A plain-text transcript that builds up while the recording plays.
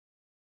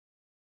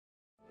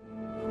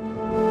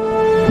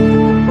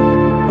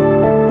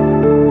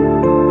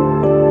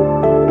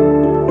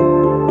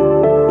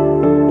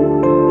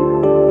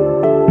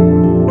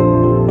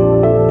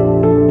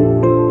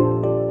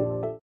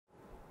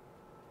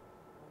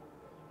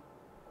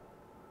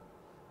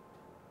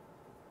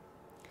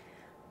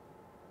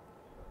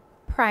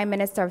Prime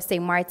Minister of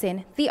St.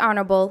 Martin, the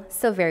Honorable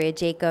Sylveria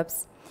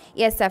Jacobs,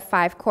 ESF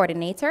 5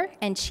 Coordinator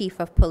and Chief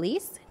of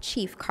Police,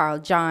 Chief Carl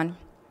John.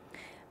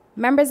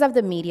 Members of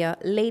the media,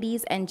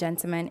 ladies and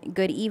gentlemen,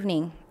 good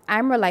evening.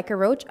 I'm Rolika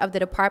Roach of the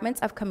Department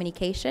of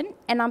Communication,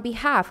 and on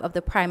behalf of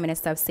the Prime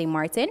Minister of St.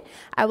 Martin,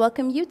 I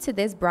welcome you to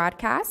this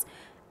broadcast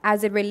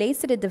as it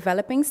relates to the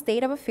developing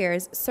state of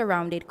affairs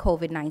surrounding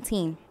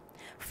COVID-19.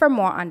 For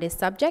more on this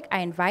subject, I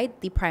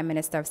invite the Prime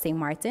Minister of St.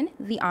 Martin,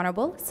 the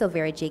Honorable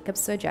Sylveria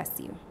Jacobs, to address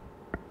you.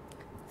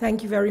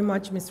 Thank you very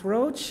much, Ms.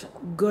 Roach.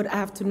 Good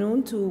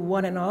afternoon to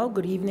one and all.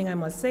 Good evening, I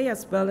must say,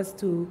 as well as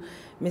to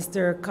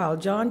Mr. Carl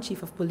John,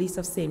 Chief of Police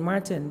of St.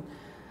 Martin.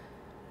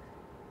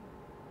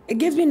 It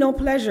gives me no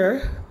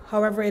pleasure,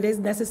 however, it is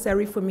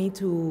necessary for me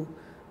to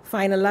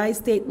finalize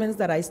statements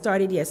that I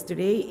started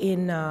yesterday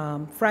in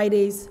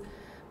Friday's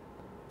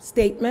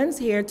statements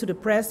here to the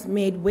press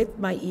made with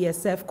my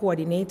ESF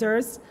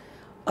coordinators,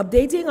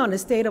 updating on the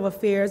state of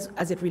affairs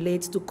as it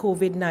relates to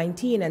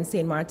COVID-19 and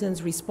St.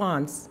 Martin's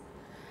response.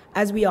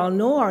 As we all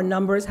know, our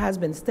numbers has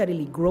been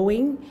steadily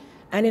growing,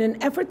 and in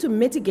an effort to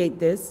mitigate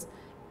this,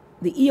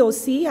 the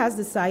EOC has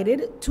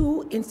decided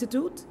to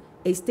institute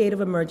a state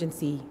of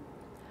emergency.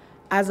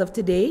 As of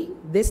today,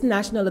 this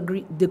national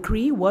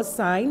decree was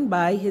signed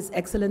by His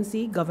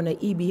Excellency Governor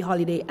E.B.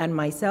 Holliday and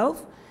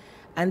myself,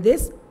 and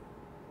this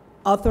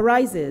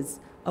authorizes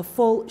a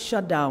full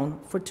shutdown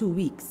for 2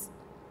 weeks.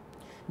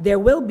 There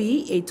will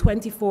be a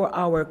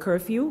 24-hour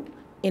curfew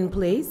in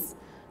place.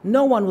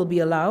 No one will be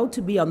allowed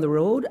to be on the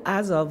road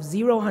as of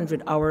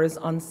 0000 hours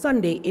on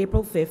Sunday,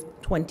 April 5th,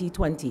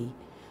 2020,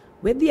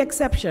 with the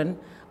exception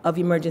of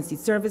emergency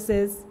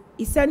services,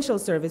 essential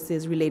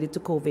services related to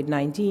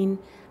COVID-19,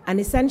 and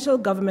essential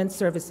government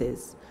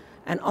services.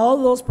 And all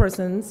those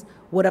persons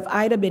would have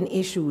either been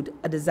issued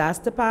a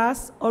disaster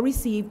pass or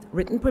received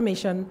written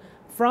permission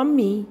from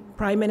me,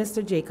 Prime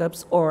Minister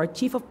Jacobs, or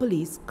Chief of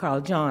Police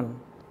Carl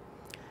John.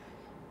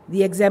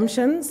 The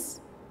exemptions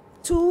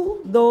to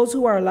those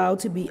who are allowed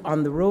to be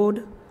on the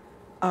road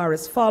are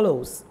as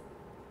follows.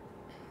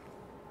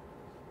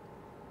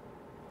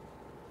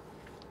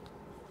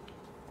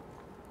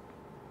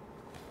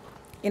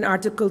 In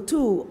Article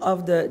 2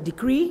 of the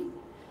decree,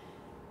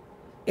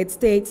 it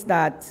states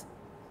that,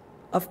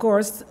 of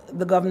course,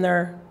 the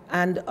governor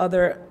and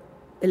other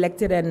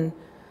elected and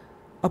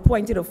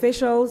appointed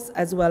officials,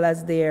 as well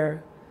as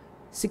their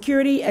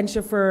security and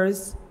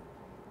chauffeurs,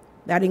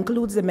 that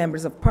includes the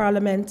members of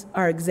parliament,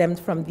 are exempt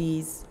from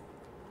these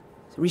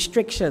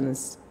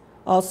restrictions.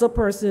 Also,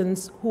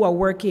 persons who are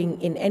working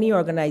in any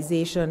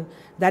organization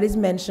that is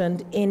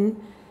mentioned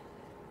in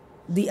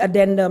the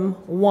Addendum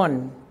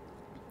 1.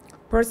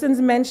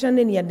 Persons mentioned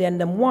in the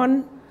Addendum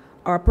 1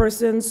 are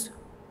persons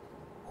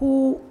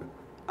who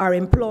are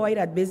employed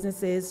at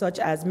businesses such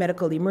as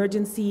medical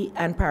emergency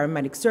and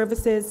paramedic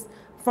services,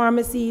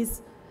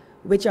 pharmacies,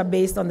 which are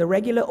based on the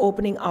regular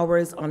opening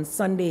hours on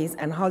Sundays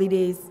and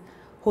holidays,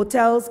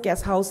 hotels,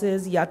 guest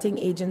houses, yachting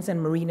agents,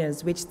 and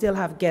marinas, which still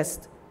have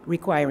guests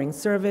requiring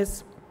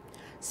service,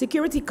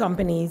 security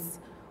companies,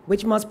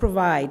 which must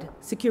provide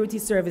security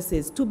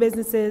services to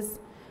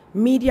businesses,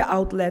 media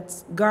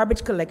outlets,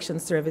 garbage collection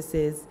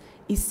services,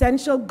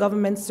 essential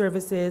government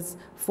services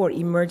for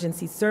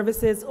emergency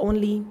services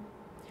only,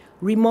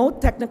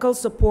 remote technical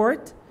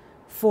support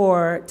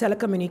for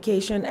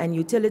telecommunication and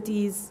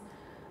utilities,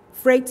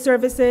 freight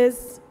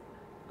services,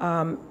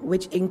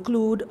 which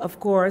include, of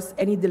course,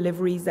 any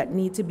deliveries that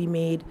need to be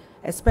made,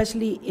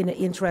 especially in the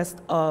interest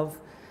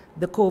of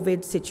the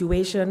COVID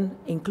situation,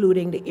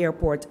 including the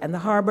airport and the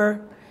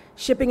harbor,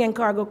 shipping and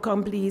cargo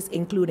companies,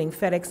 including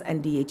FedEx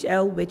and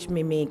DHL, which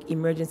may make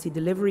emergency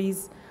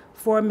deliveries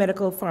for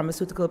medical,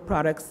 pharmaceutical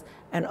products,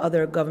 and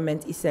other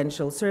government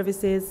essential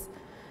services.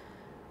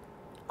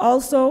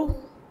 Also,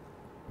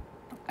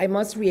 I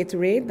must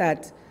reiterate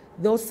that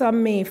though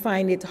some may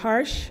find it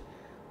harsh,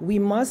 we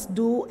must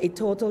do a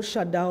total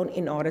shutdown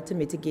in order to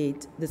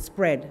mitigate the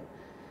spread.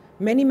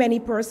 Many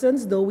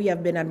persons, though we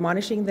have been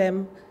admonishing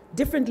them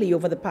differently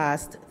over the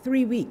past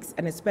 3 weeks,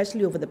 and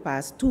especially over the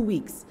past 2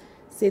 weeks,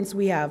 since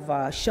we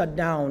have shut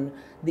down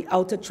the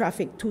outer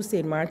traffic to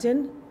St.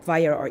 Martin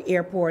via our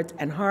airport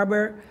and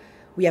harbor,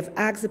 we have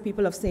asked the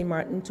people of St.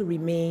 Martin to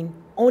remain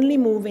only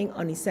moving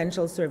on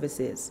essential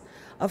services.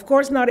 Of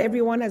course, not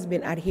everyone has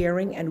been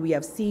adhering, and we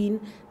have seen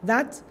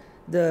that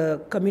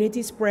the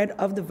community spread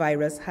of the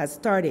virus has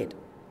started.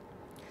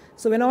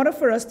 So in order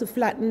for us to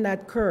flatten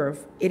that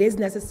curve, it is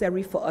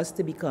necessary for us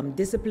to become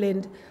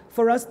disciplined,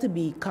 for us to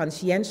be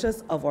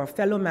conscientious of our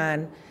fellow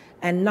man,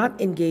 and not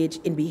engage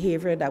in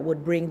behavior that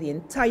would bring the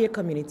entire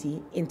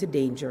community into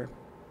danger.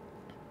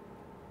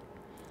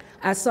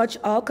 As such,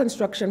 all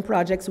construction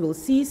projects will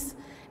cease,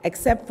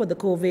 except for the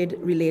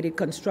COVID-related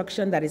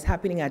construction that is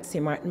happening at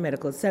St. Martin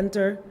Medical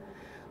Center.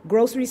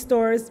 Grocery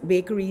stores,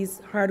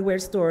 bakeries, hardware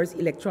stores,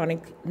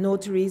 electronic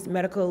notaries,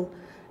 medical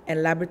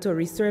and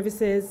laboratory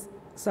services,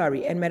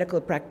 and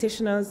medical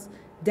practitioners,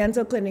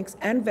 dental clinics,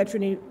 and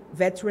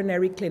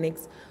veterinary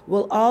clinics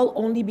will all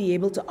only be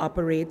able to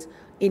operate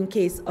in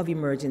case of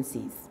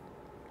emergencies.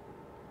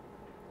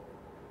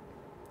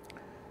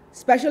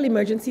 Special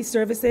emergency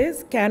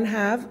services can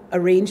have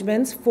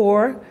arrangements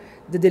for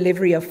the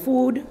delivery of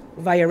food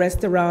via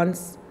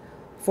restaurants,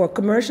 for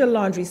commercial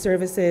laundry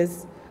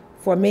services,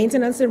 for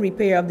maintenance and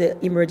repair of the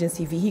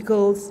emergency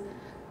vehicles.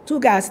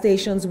 2 gas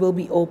stations will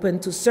be open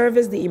to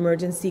service the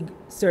emergency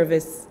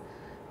service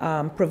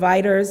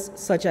providers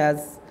such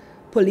as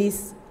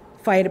police,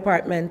 fire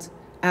department,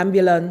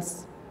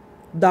 ambulance,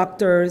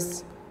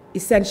 doctors,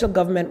 essential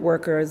government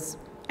workers,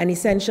 and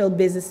essential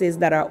businesses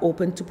that are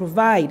open to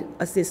provide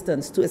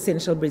assistance to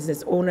essential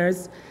business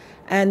owners.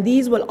 And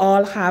these will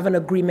all have an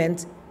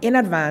agreement in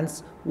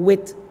advance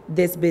with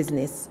this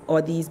business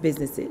or these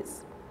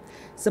businesses.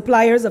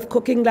 Suppliers of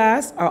cooking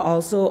gas are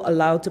also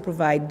allowed to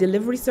provide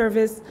delivery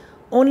service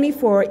only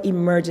for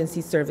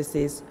emergency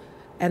services,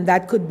 and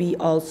that could be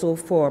also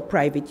for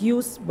private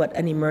use, but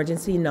an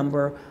emergency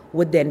number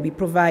would then be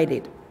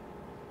provided.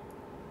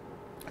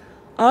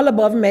 All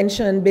above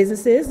mentioned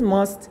businesses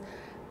must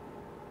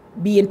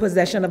be in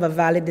possession of a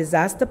valid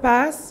disaster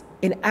pass.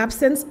 In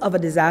absence of a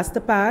disaster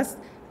pass,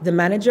 the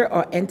manager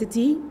or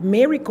entity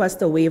may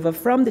request a waiver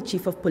from the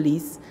Chief of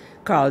Police,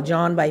 Carl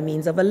John, by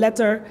means of a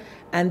letter,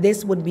 and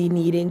this would be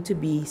needing to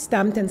be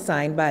stamped and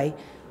signed by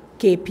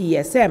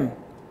KPSM.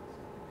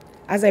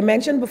 As I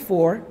mentioned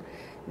before,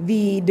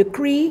 the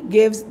decree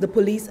gives the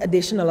police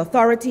additional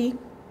authority,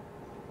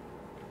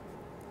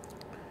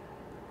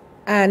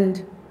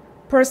 and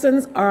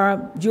persons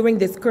are, during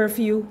this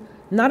curfew,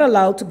 not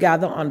allowed to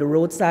gather on the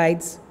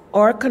roadsides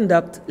or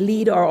conduct,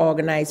 lead, or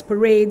organize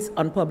parades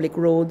on public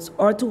roads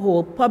or to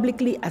hold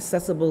publicly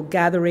accessible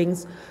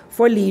gatherings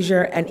for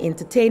leisure and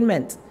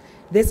entertainment.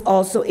 This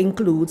also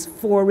includes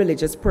for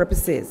religious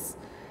purposes.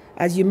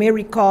 As you may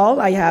recall,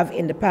 I have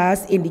in the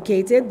past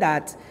indicated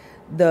that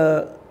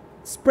the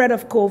spread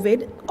of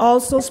COVID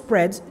also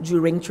spread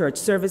during church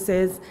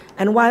services,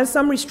 and while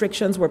some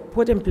restrictions were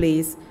put in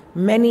place,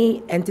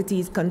 many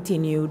entities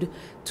continued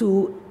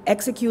to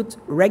execute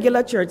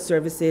regular church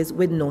services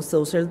with no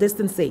social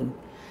distancing.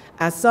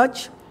 As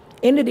such,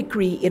 in the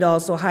decree, it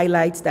also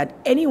highlights that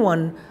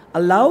anyone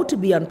allowed to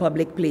be on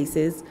public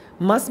places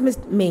must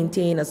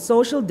maintain a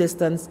social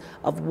distance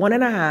of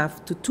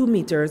 1.5 to 2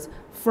 meters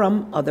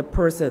from other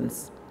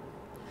persons.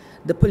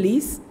 The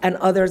police and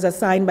others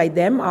assigned by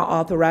them are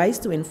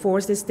authorized to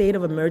enforce the state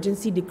of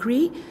emergency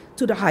decree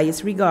to the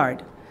highest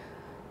regard,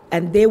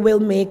 and they will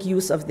make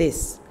use of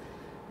this.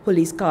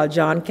 Police Carl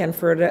John can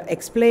further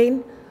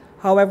explain.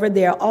 However,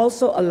 they are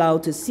also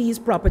allowed to seize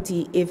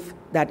property if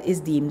that is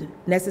deemed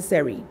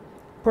necessary.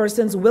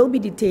 Persons will be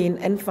detained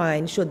and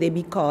fined should they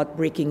be caught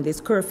breaking this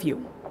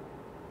curfew.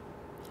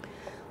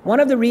 One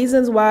of the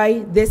reasons why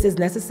this is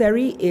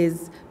necessary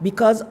is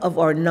because of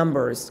our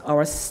numbers,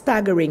 our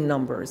staggering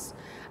numbers.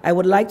 I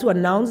would like to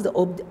announce the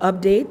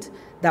update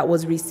that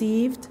was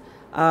received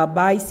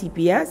by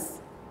CPS.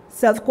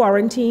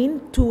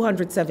 Self-quarantine,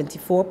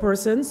 274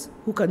 persons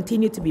who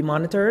continue to be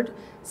monitored.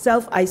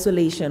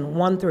 Self-isolation,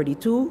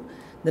 132.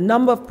 The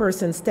number of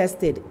persons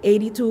tested,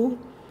 82.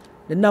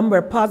 The number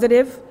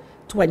positive,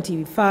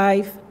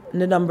 25.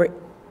 The number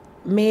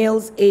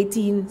males,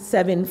 18,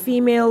 7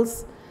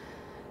 females.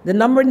 The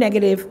number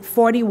negative,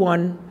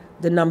 41.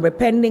 The number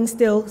pending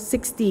still,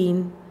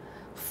 16.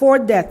 4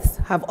 deaths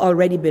have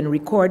already been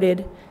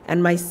recorded,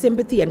 and my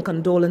sympathy and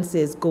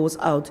condolences goes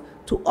out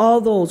to all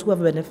those who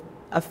have been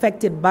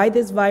affected by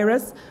this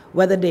virus,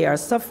 whether they are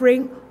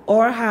suffering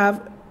or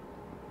have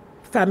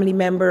family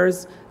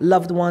members,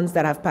 loved ones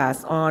that have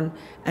passed on,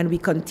 and we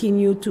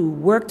continue to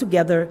work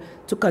together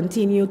to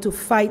continue to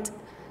fight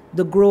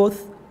the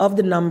growth of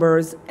the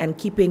numbers and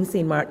keeping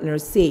St.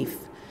 Martiners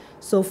safe.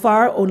 So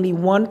far, only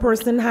 1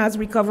 person has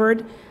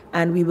recovered,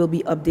 and we will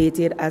be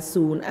updated as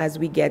soon as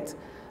we get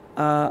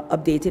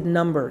updated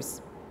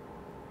numbers.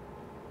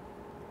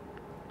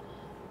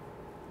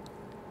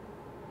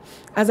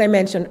 As I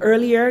mentioned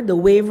earlier, the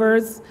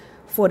waivers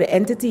for the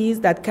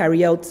entities that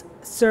carry out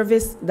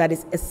service that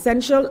is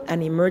essential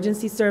and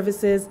emergency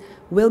services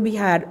will be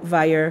had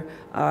via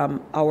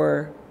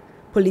our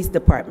police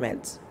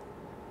department.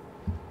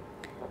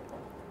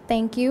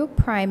 Thank you,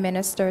 Prime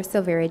Minister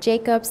Sylveria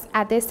Jacobs.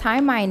 At this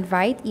time, I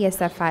invite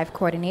ESF 5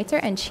 Coordinator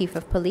and Chief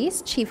of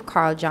Police, Chief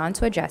Carl John,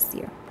 to address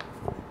you.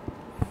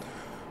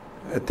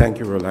 Thank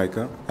you,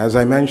 Rolika. As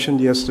I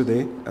mentioned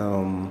yesterday,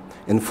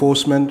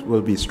 enforcement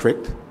will be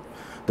strict.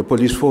 The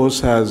police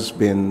force has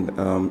been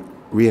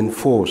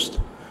reinforced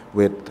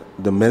with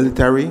the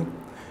military.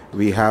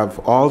 We have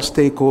all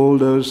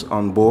stakeholders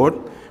on board.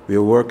 We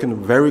are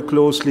working very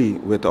closely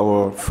with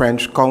our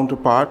French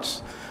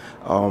counterparts.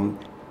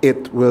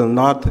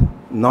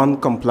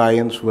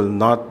 Non-compliance will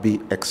not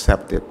be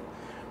accepted.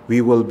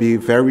 We will be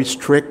very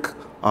strict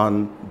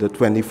on the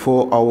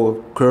 24-hour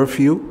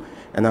curfew,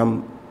 and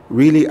I'm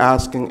really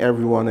asking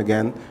everyone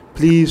again,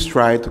 please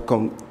try to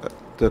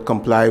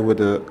comply with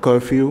the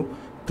curfew.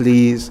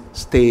 Please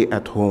stay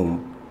at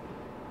home.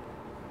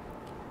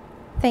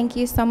 Thank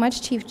you so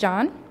much, Chief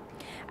John.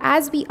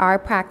 As we are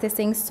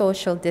practicing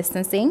social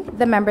distancing,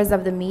 the members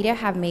of the media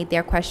have made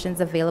their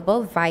questions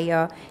available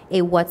via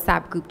a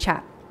WhatsApp group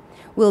chat.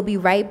 We'll be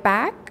right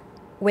back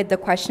with the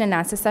question and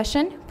answer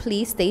session.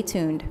 Please stay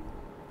tuned.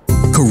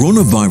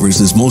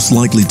 Coronavirus is most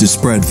likely to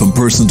spread from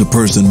person to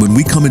person when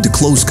we come into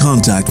close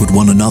contact with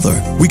one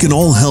another. We can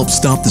all help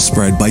stop the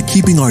spread by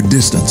keeping our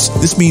distance.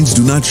 This means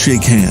do not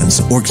shake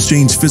hands or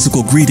exchange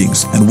physical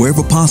greetings, and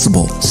wherever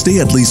possible, stay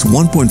at least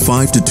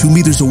 1.5 to 2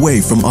 meters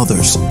away from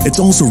others. It's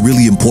also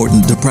really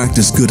important to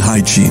practice good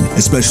hygiene,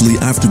 especially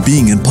after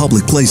being in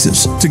public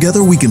places.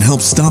 Together we can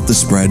help stop the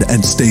spread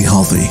and stay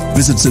healthy.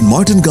 Visit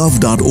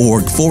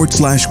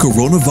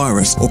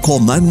stmartingov.org/coronavirus or call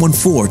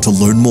 914 to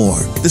learn more.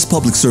 This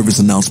public service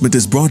announcement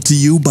is brought to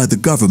you by the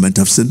government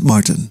of St.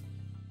 Martin.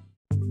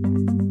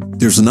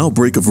 There's an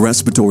outbreak of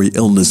respiratory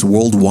illness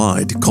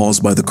worldwide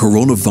caused by the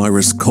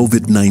coronavirus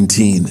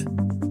COVID19.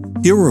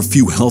 Here are a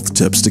few health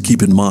tips to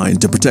keep in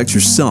mind to protect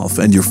yourself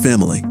and your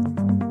family.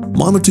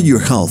 Monitor your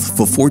health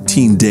for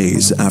 14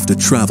 days after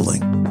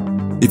traveling.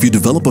 If you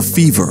develop a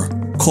fever,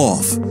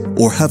 cough,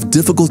 or have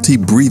difficulty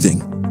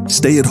breathing,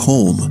 stay at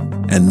home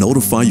and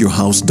notify your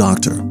house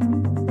doctor.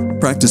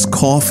 Practice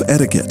cough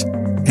etiquette,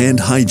 hand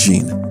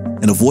hygiene,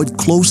 and avoid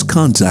close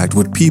contact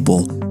with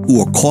people who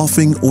are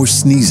coughing or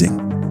sneezing.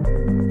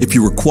 If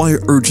you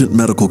require urgent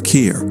medical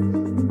care,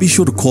 be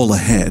sure to call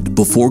ahead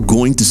before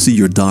going to see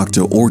your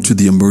doctor or to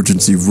the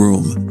emergency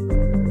room.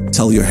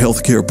 Tell your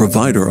healthcare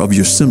provider of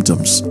your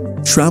symptoms,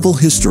 travel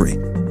history,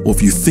 or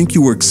if you think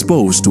you were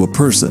exposed to a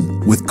person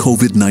with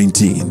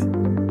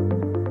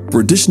COVID-19.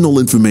 For additional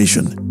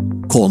information,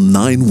 call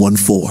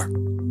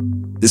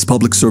 914. This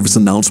public service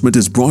announcement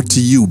is brought to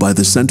you by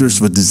the Centers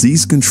for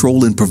Disease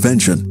Control and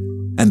Prevention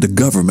and the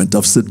government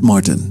of St.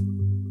 Martin.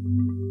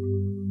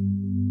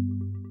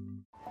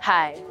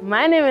 Hi,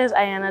 my name is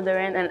Ayana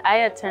Duran and I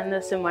attend the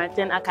St.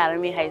 Martin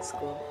Academy High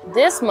School.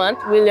 This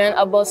month, we learn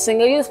about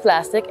single-use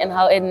plastic and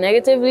how it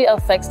negatively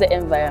affects the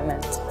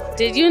environment.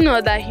 Did you know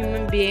that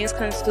human beings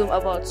consume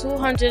about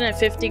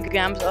 250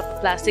 grams of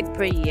plastic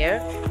per year?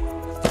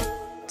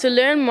 To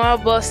learn more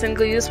about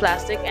single-use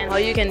plastic and how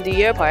you can do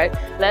your part,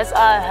 let's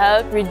all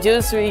help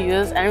reduce,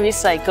 reuse, and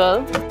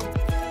recycle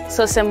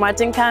so St.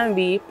 Martin can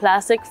be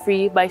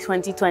plastic-free by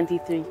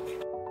 2023.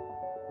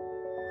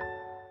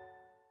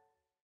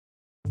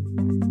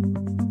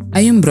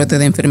 Hay un brote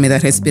de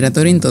enfermedad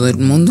respiratoria en todo el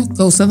mundo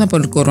causada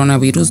por el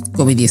coronavirus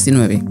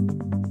COVID-19.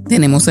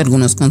 Tenemos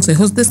algunos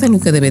consejos de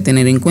salud que debe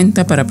tener en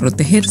cuenta para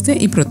protegerse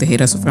y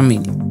proteger a su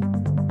familia.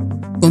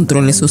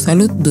 Controle su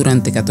salud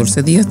durante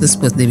 14 días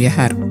después de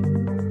viajar.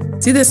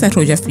 Si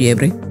desarrolla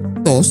fiebre,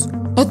 tos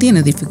o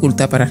tiene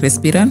dificultad para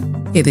respirar,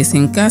 quédese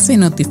en casa y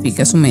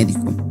notifique a su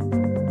médico.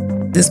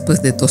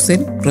 Después de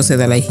toser,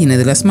 proceda a la higiene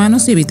de las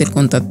manos y evite el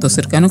contacto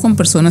cercano con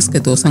personas que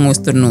tosan o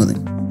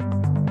estornuden.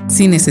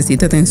 Si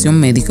necesita atención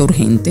médica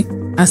urgente,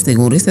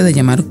 asegúrese de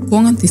llamar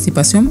con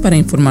anticipación para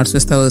informar su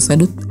estado de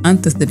salud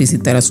antes de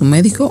visitar a su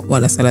médico o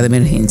a la sala de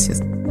emergencias.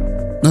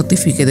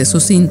 Notifique de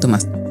sus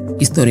síntomas,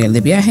 historial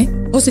de viaje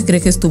o si cree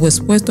que estuvo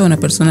expuesto a una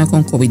persona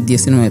con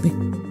COVID-19.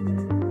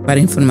 Para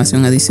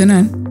información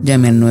adicional,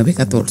 llame al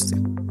 914.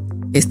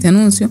 Este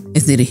anuncio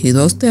es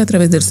dirigido a usted a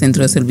través del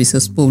Centro de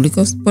Servicios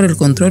Públicos por el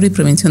Control y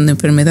Prevención de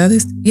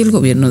Enfermedades y el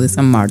Gobierno de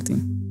San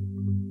Martín.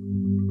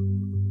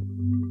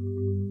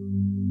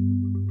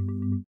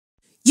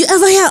 You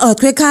ever hear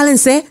Earthquake call and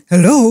say,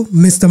 "Hello,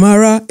 Mr.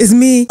 Mara, it's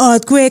me.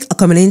 Earthquake are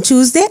coming in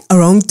Tuesday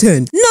around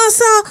 10. No,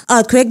 sir.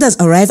 Earthquake does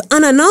arrive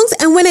unannounced,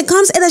 and when it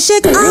comes, it'll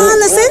shake all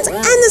the sense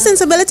and the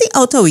sensibility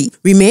out of we.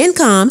 Remain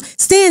calm,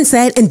 stay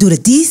inside, and do the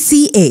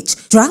DCH.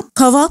 Drop,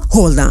 cover,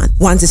 hold on.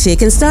 Once the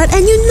shaking start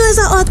and you know it's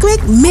an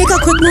earthquake, make a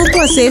quick move to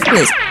a safe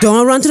place.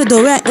 Don't run to the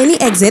doorway or any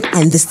exit,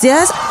 and the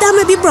stairs that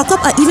may be broke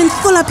up or even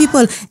full of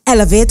people.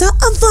 Elevator,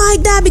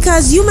 avoid that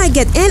because you might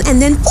get in and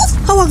then poof,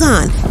 power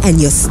gone,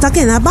 and you're stuck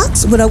in a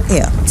box without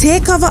air.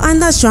 Take cover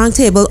under a strong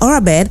table or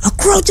a bed, or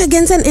crouch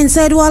against an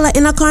inside wall or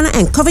in a corner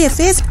and cover your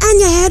face and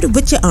your head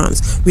with your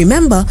arms.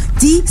 Remember,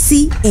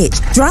 DCH.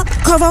 Drop,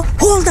 cover,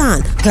 hold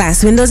on.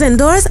 Glass windows and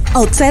doors,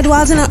 outside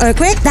walls in an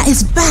earthquake, that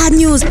is bad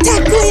news.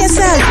 Take care of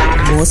yourself.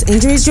 Most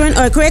injuries during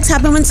earthquakes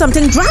happen when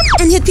something drops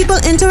and hit people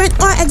entering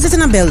or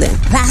exiting a building.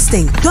 Last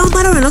thing, don't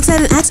bother run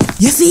outside and ask,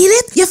 you feel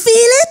it? You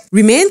feel it?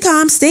 Remain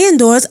calm, stay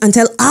indoors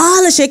until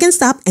all the shaking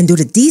stop and do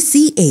the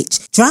DCH.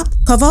 Drop,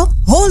 cover,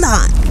 hold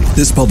on.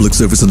 This public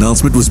service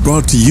announcement was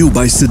brought to you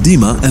by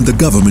Sedima and the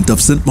government of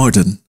St.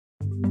 Martin.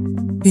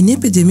 Une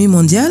épidémie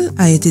mondiale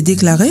a été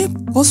déclarée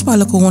cause par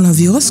le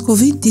coronavirus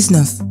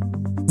COVID-19.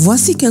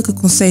 Voici quelques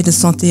conseils de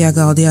santé à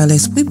garder à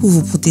l'esprit pour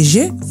vous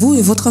protéger, vous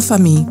et votre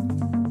famille.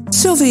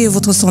 Surveillez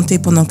votre santé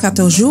pendant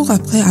 14 jours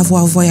après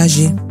avoir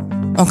voyagé.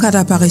 En cas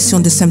d'apparition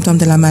de symptômes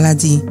de la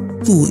maladie,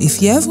 toux et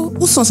fièvre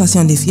ou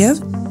sensation de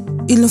fièvre,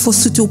 il ne faut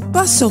surtout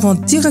pas se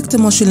rendre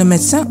directement chez le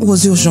médecin ou aux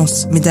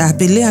urgences, mais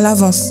d'appeler à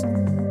l'avance.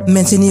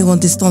 Maintenir une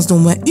distance d'au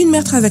moins 1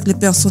 mètre avec les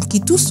personnes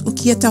qui toussent ou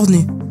qui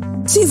éternuent.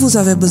 Si vous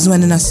avez besoin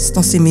d'une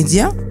assistance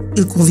immédiate,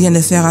 il convient de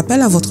faire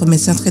appel à votre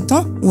médecin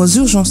traitant ou aux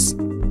urgences.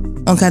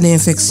 En cas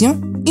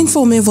d'infection,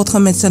 informez votre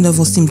médecin de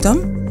vos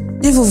symptômes,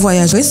 de vos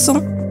voyages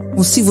récents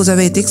ou si vous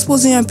avez été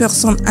exposé à une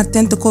personne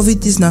atteinte de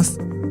COVID-19.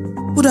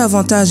 Pour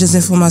davantage des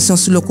informations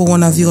sur le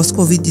coronavirus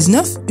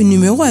COVID-19, un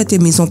numéro a été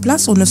mis en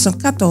place au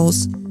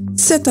 914.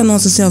 Cette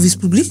annonce de service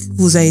public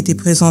vous a été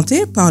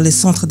présentée par les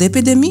centres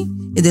d'épidémie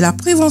et de la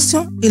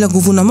prévention et le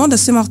gouvernement de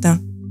Saint-Martin.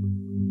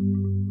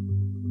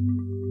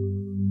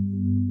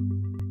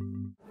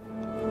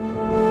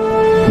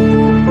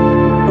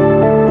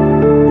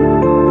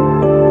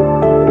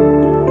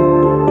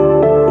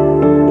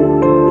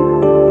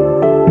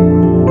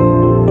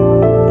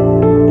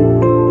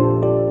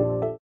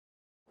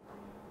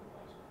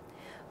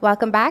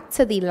 Welcome back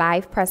to the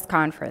live press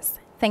conference.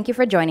 Thank you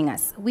for joining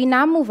us. We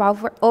now move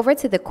over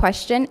to the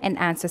question and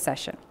answer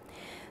session.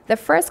 The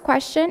first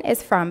question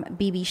is from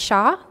Bibi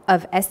Shah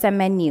of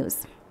SMN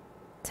News.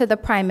 To the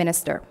Prime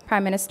Minister.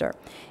 Prime Minister,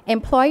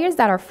 employers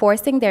that are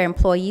forcing their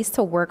employees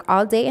to work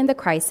all day in the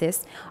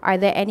crisis, are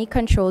there any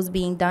controls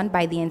being done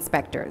by the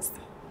inspectors?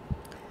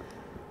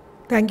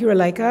 Thank you,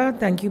 Alaika.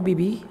 Thank you,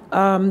 Bibi.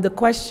 The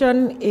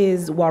question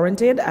is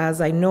warranted,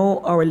 as I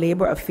know our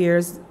Labor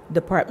Affairs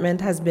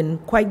Department has been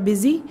quite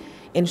busy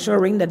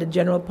ensuring that the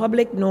general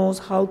public knows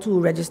how to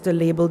register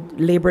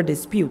labor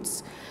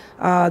disputes.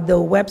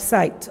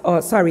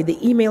 The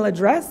email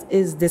address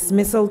is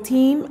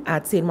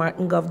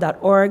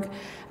dismissalteam@stmartingov.org,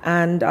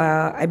 and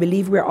I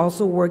believe we're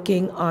also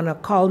working on a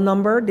call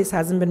number. This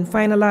hasn't been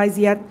finalized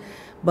yet,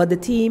 but the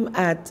team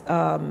at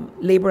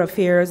Labor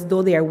Affairs,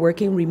 though they are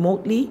working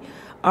remotely,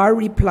 are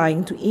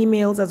replying to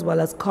emails as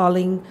well as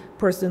calling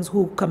persons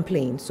who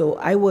complain. So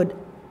I would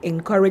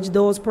encourage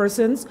those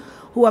persons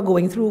who are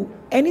going through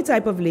any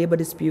type of labor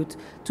dispute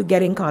to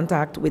get in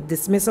contact with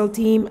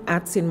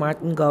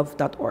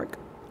dismissalteam@stmartingov.org.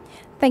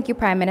 Thank you,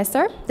 Prime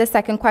Minister. The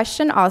second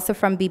question, also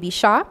from Bibi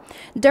Shah.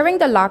 During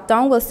the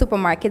lockdown, will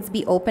supermarkets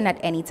be open at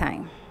any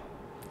time?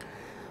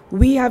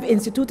 We have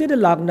instituted a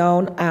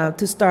lockdown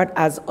to start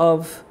as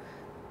of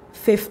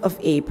 5th of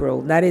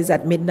April. That is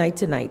at midnight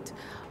tonight.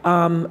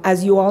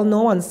 As you all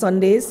know, on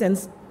Sundays,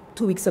 since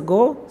 2 weeks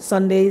ago,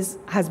 Sundays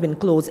has been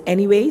closed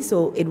anyway,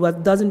 so it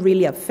doesn't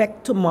really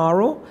affect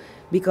tomorrow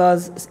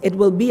because it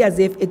will be as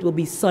if it will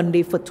be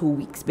Sunday for 2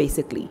 weeks,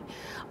 basically.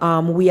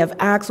 We have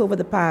asked over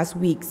the past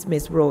weeks,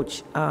 Ms.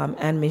 Roach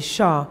and Ms.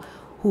 Shaw,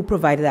 who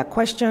provided that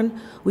question,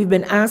 we've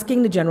been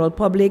asking the general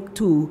public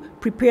to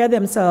prepare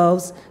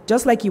themselves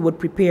just like you would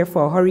prepare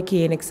for a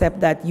hurricane, except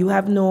that you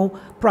have no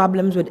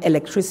problems with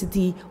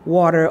electricity,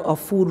 water, or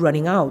food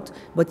running out.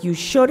 But you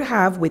should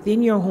have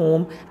within your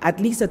home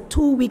at least a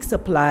 2-week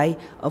supply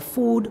of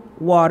food,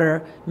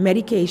 water,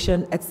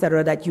 medication,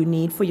 etc. that you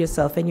need for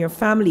yourself and your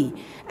family,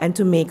 and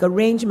to make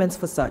arrangements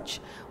for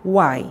such.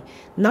 Why?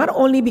 Not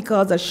only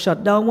because a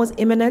shutdown was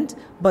imminent,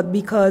 but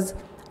because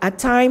at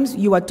times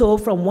you are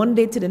told from one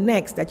day to the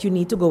next that you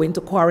need to go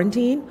into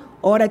quarantine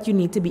or that you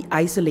need to be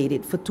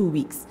isolated for 2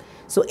 weeks.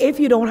 So if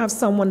you don't have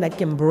someone that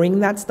can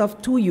bring that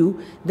stuff to you,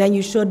 then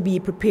you should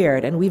be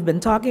prepared. And we've been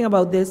talking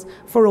about this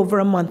for over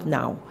a month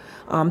now.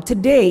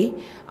 Today,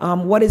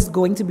 what is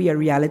going to be a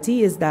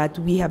reality is that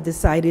we have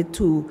decided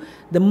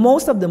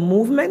most of the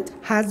movement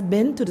has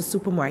been to the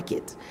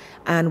supermarket.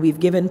 And we've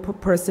given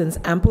persons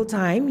ample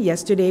time.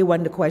 Yesterday,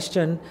 when the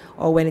question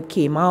or when it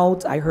came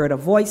out, I heard a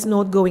voice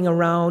note going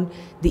around.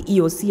 The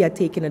EOC had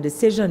taken a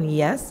decision,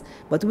 yes,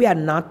 but we had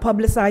not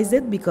publicized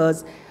it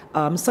because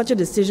such a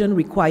decision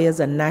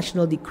requires a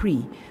national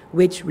decree,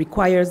 which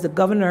requires the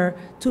governor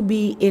to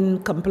be in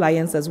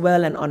compliance as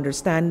well and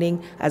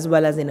understanding as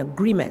well as in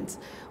agreement.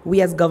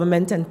 We as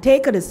government can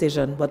take a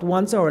decision, but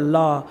once our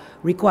law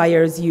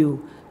requires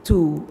you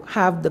to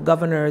have the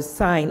governor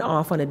sign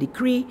off on a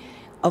decree,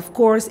 of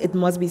course, it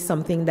must be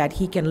something that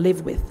he can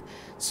live with.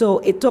 So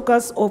it took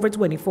us over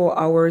 24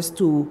 hours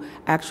to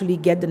actually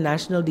get the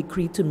national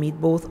decree to meet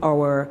both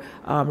our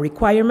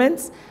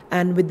requirements,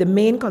 and with the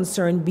main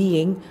concern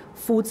being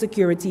food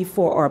security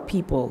for our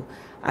people.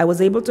 I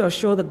was able to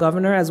assure the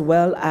governor, as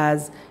well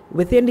as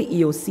within the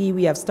EOC,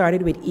 we have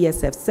started with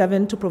ESF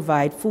 7 to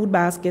provide food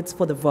baskets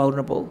for the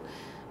vulnerable.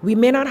 We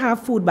may not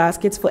have food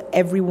baskets for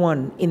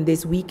everyone in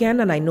this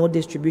weekend, and I know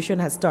distribution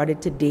has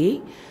started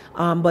today,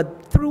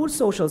 but through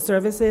social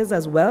services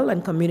as well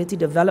and community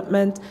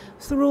development,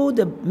 through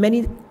the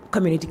many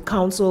community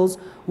councils,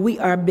 we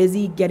are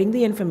busy getting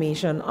the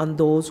information on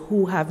those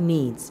who have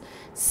needs.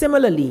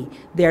 Similarly,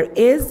 there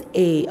is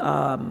a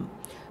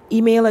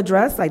email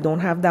address, I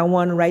don't have that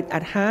one right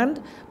at hand,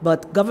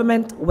 but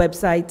government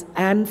website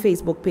and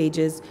Facebook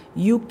pages,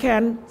 you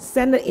can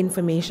send the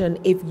information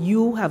if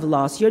you have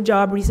lost your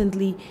job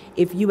recently,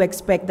 if you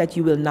expect that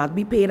you will not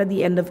be paid at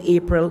the end of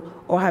April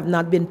or have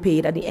not been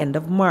paid at the end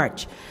of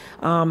March.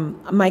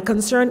 My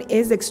concern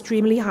is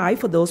extremely high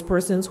for those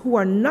persons who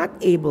are not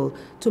able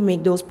to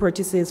make those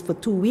purchases for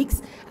 2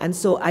 weeks, and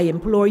so I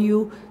implore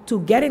you to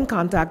get in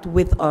contact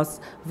with us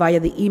via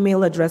the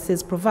email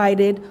addresses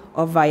provided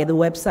or via the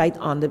website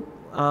on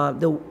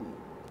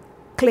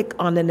click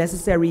on the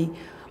necessary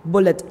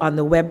bullet on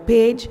the web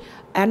page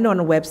and on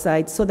a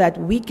website so that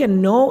we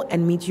can know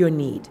and meet your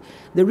need.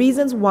 The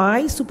reasons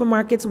why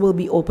supermarkets will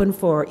be open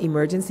for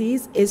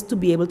emergencies is to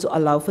be able to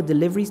allow for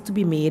deliveries to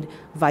be made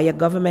via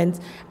government,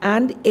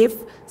 and if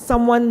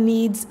someone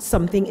needs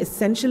something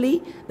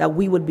essentially, that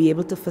we would be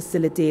able to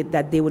facilitate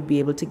that they would be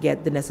able to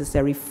get the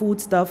necessary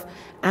food stuff.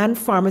 And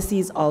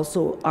pharmacies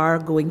also are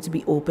going to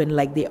be open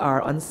like they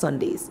are on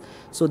Sundays.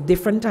 So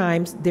different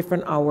times,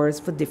 different hours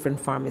for different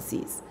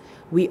pharmacies.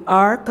 We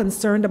are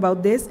concerned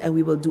about this, and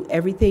we will do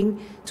everything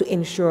to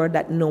ensure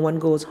that no one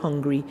goes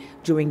hungry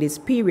during this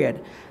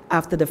period.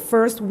 After the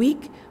first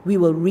week, we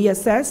will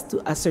reassess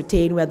to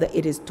ascertain whether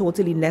it is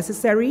totally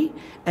necessary,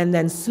 and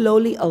then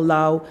slowly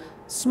allow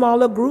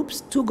smaller groups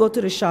to go to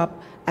the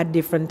shop at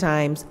different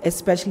times,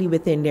 especially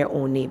within their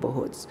own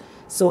neighborhoods.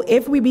 So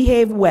if we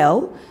behave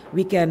well,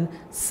 we can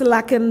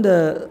slacken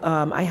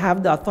I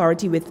have the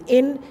authority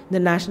within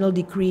the national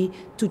decree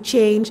to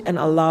change and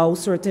allow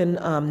certain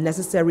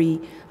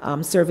necessary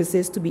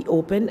services to be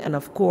open. And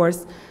of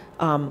course,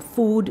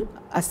 food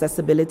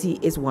accessibility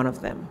is one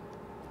of them.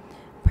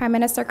 Prime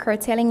Minister,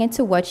 curtailing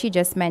into what you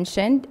just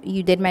mentioned,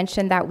 you did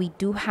mention that we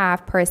do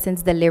have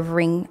persons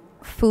delivering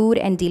food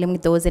and dealing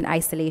with those in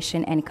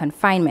isolation and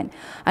confinement.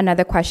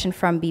 Another question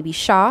from Bibi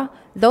Shaw.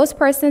 Those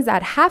persons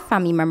that have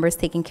family members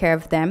taking care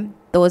of them,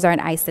 those are in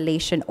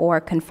isolation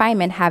or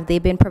confinement, have they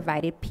been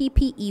provided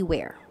PPE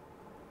wear?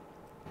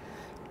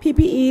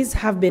 PPEs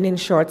have been in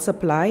short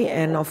supply,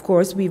 and of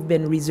course we've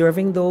been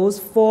reserving those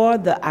for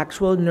the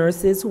actual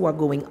nurses who are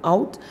going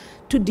out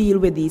to deal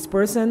with these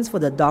persons, for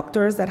the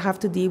doctors that have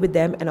to deal with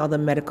them, and other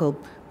medical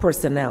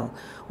personnel.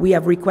 We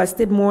have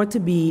requested more to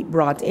be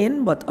brought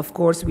in, but of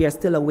course we are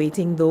still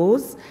awaiting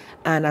those.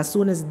 And as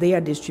soon as they are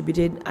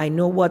distributed, I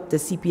know what the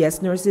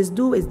CPS nurses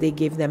do is they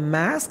give them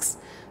masks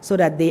so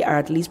that they are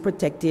at least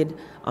protected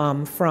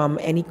from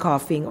any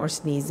coughing or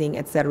sneezing,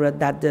 etc.,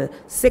 that the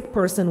sick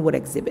person would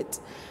exhibit.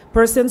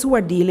 Persons who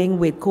are dealing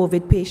with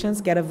COVID patients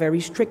get a very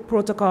strict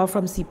protocol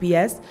from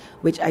CPS,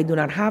 which I do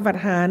not have at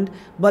hand,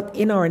 but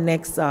in our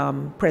next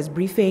press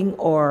briefing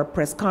or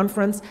press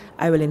conference,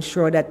 I will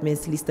ensure that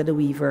Ms. Lista de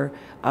Weaver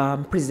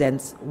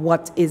presents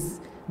what is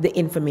the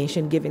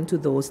information given to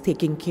those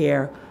taking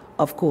care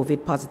of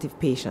COVID positive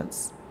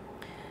patients.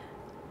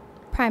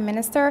 Prime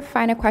Minister,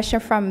 final question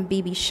from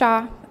Bibi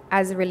Shaw.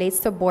 As it relates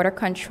to border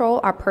control,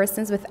 are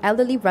persons with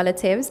elderly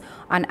relatives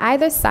on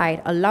either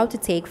side allowed to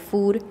take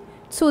food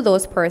to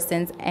those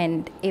persons,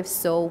 and if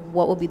so,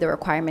 what will be the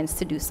requirements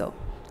to do so?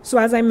 So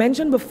as I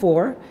mentioned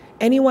before,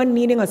 anyone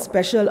needing a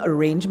special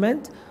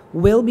arrangement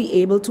will be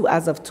able to,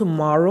 as of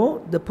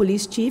tomorrow, the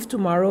police chief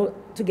tomorrow,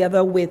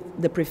 together with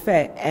the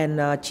prefect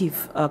and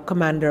Chief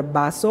Commander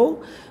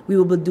Basso, we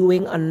will be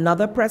doing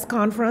another press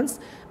conference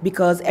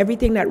because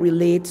everything that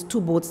relates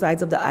to both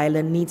sides of the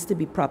island needs to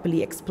be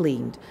properly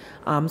explained.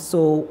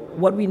 So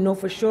what we know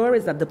for sure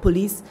is that the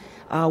police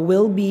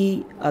will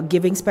be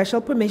giving special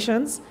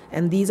permissions,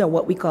 and these are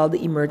what we call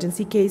the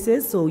emergency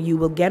cases. So you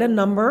will get a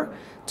number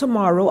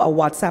tomorrow, a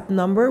WhatsApp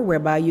number,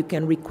 whereby you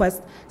can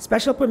request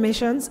special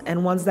permissions,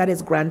 and once that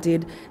is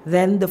granted,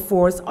 then the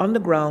force on the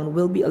ground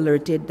will be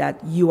alerted that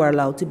you are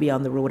allowed to be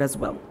on the road as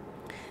well.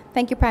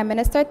 Thank you, Prime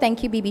Minister.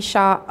 Thank you, Bibi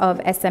Shaw of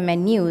SMN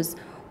News.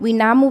 We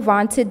now move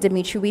on to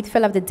Dimitri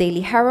Wheatfield of the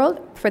Daily Herald.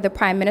 For the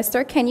Prime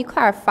Minister, can you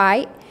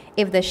clarify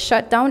if the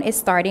shutdown is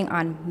starting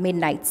on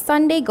midnight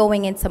Sunday,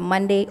 going into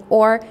Monday,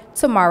 or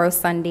tomorrow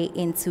Sunday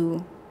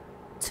into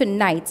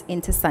tonight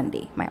into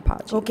Sunday? My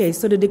apologies. Okay,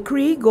 so the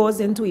decree goes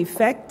into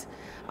effect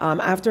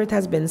after it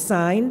has been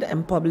signed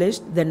and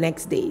published the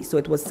next day. So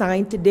it was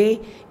signed today,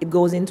 it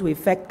goes into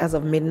effect as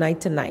of midnight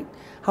tonight.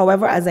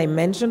 However, as I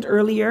mentioned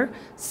earlier,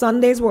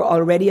 Sundays were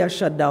already a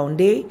shutdown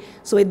day,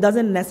 so it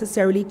doesn't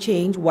necessarily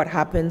change what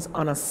happens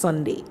on a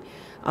Sunday.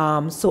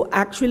 So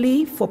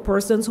actually, for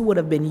persons who would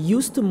have been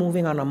used to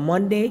moving on a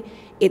Monday,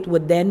 it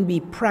would then be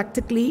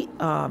practically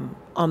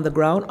on the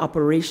ground,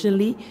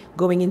 operationally,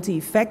 going into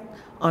effect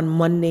on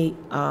Monday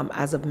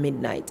as of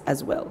midnight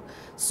as well.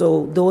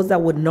 So those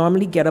that would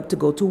normally get up to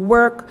go to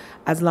work,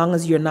 as long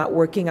as you're not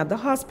working at the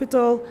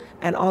hospital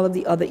and all of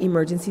the other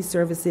emergency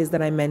services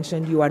that I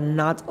mentioned, you are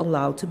not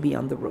allowed to be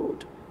on the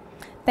road.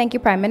 Thank you,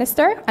 Prime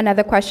Minister.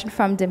 Another question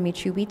from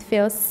Dimitri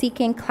Wheatfield,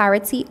 seeking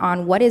clarity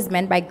on what is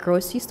meant by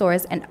grocery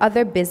stores and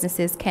other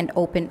businesses can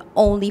open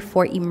only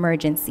for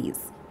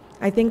emergencies.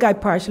 I think I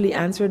partially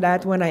answered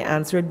that when I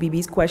answered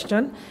Bibi's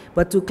question,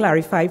 but to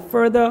clarify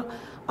further,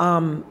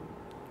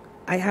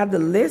 I have the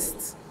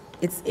list.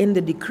 It's in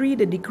the decree.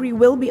 The decree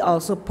will be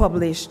also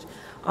published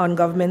on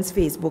government's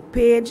Facebook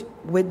page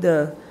with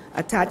the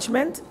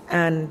attachment.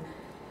 And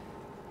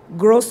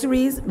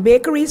groceries,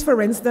 bakeries,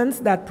 for instance,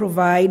 that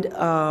provide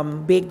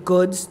baked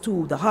goods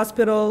to the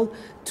hospital,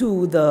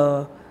 to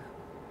the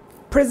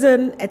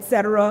prison,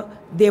 etc.,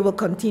 they will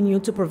continue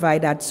to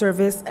provide that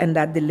service, and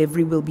that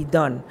delivery will be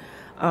done.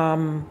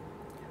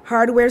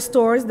 hardware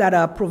stores that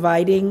are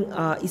providing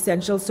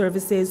essential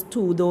services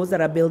to those that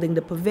are building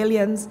the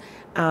pavilions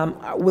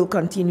will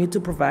continue to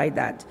provide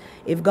that.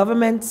 If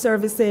government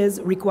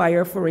services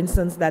require, for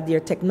instance, that their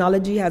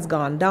technology has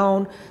gone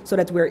down so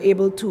that we're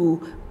able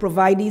to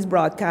provide these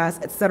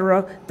broadcasts,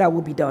 etc., that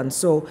will be done.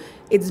 So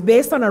it's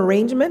based on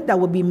arrangement that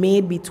will be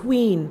made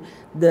between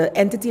the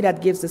entity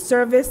that gives the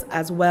service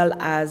as well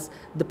as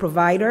the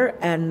provider,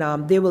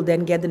 and they will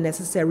then get the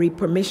necessary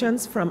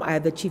permissions from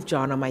either Chief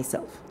John or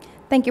myself.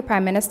 Thank you,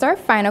 Prime Minister.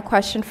 Final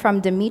question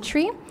from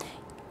Dimitri.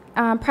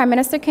 Prime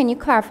Minister, can you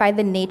clarify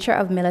the nature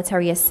of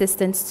military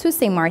assistance to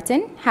St.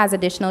 Martin? Has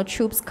additional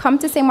troops come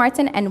to St.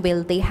 Martin, and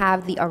will they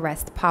have the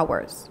arrest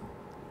powers?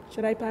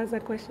 Should I pass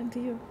that question to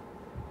you?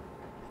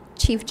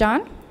 Chief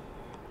John?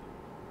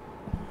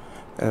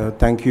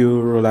 Thank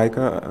you,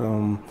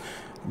 Rolaika.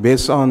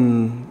 Based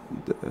on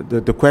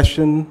the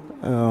question,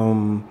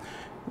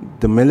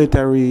 the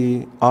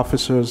military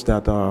officers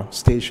that are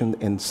stationed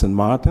in St.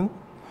 Martin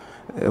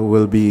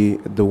will be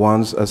the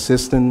ones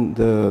assisting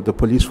the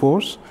police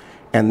force,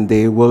 and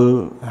they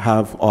will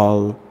have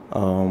all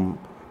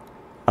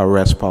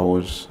arrest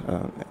powers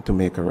to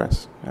make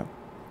arrests. Yeah.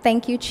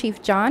 Thank you,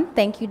 Chief John.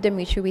 Thank you,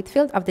 Dimitri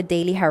Whitfield of the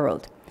Daily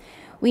Herald.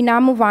 We now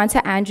move on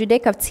to Andrew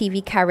Dick of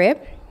TV Carib.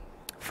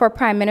 For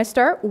Prime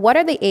Minister, what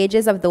are the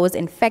ages of those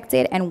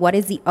infected, and what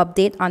is the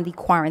update on the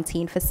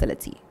quarantine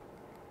facility?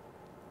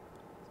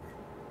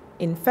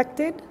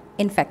 Infected?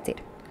 Infected.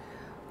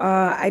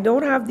 I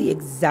don't have the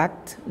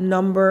exact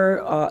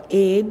number,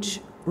 age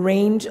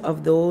range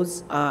of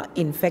those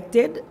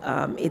infected.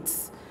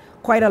 It's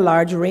quite a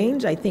large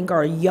range. I think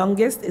our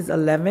youngest is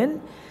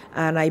 11,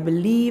 and I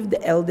believe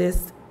the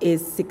eldest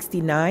is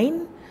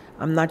 69.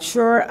 I'm not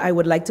sure. I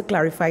would like to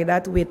clarify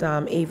that with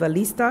Ava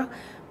Lista,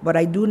 but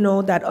I do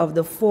know that of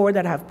the 4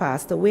 that have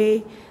passed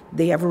away,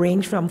 they have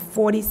ranged from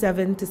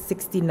 47 to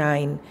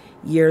 69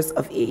 years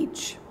of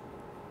age.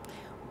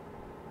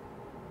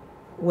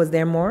 Was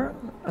there more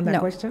on that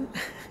question?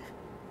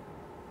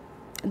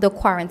 The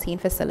quarantine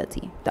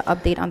facility, the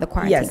update on the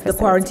quarantine facility. Yes, the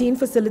quarantine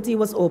facility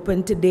was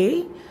open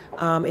today.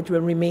 It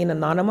will remain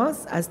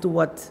anonymous as to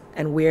what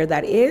and where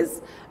that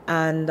is.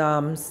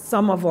 And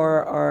some of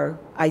our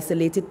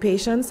isolated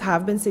patients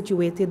have been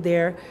situated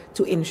there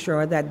to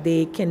ensure that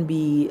they can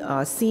be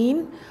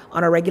seen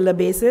on a regular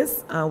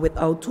basis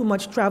without too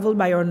much travel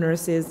by our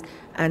nurses,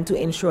 and to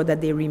ensure that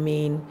they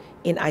remain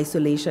in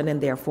isolation and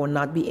therefore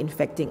not be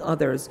infecting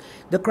others.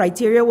 The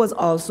criteria was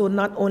also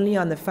not only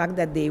on the fact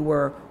that they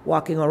were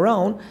walking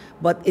around,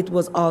 but it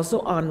was also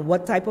on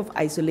what type of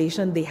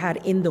isolation they had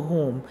in the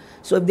home.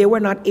 So if they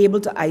were not able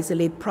to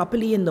isolate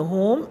properly in the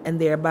home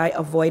and thereby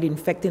avoid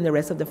infecting the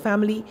rest of the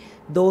family,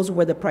 those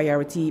were the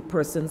priority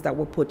persons that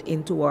were put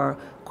into our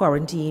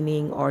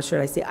quarantining, or should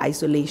I say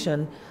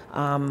isolation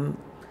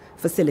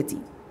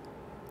facility.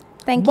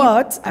 Thank you.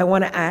 But I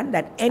want to add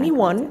that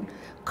anyone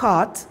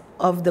caught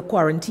of the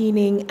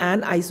quarantining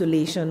and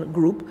isolation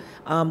group,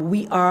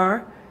 we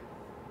are,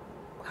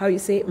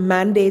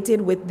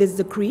 mandated with this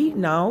decree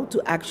now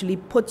to actually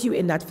put you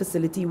in that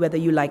facility whether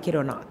you like it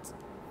or not.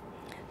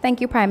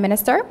 Thank you, Prime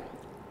Minister.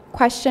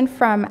 Question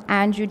from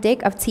Andrew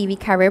Dick of TV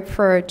Carib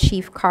for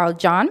Chief Carl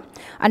John.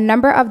 A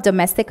number of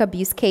domestic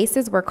abuse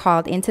cases were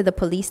called into the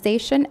police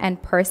station,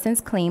 and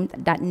persons claimed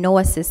that no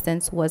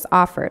assistance was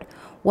offered.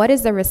 What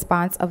is the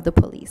response of the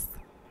police?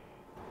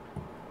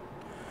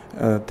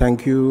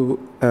 Thank you,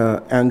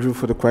 Andrew,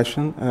 for the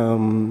question.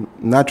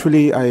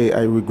 Naturally,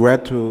 I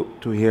regret to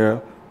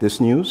hear this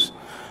news,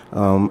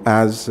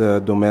 as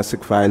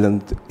domestic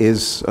violence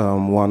is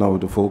one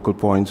of the focal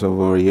points of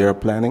our year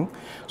planning.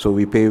 So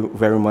we pay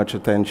very much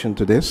attention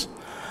to this.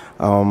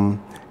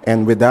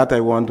 And with that, I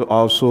want to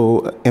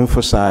also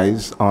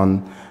emphasize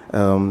on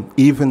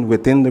even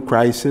within the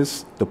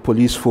crisis, the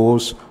police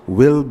force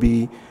will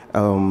be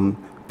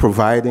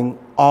providing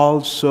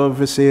all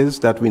services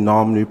that we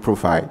normally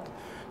provide.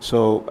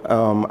 So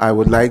I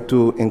would like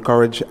to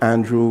encourage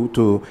Andrew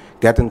to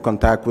get in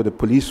contact with the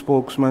police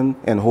spokesman,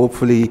 and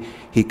hopefully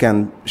he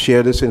can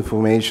share this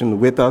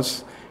information with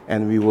us,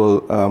 and we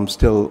will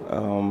still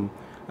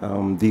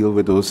deal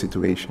with those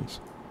situations.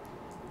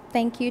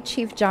 Thank you,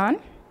 Chief John.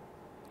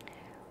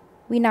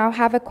 We now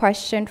have a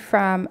question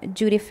from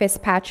Judy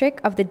Fitzpatrick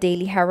of the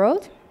Daily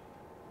Herald.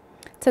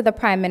 To the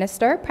Prime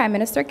Minister. Prime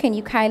Minister, can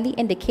you kindly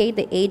indicate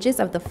the ages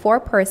of the 4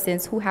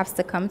 persons who have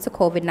succumbed to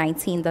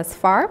COVID-19 thus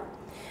far?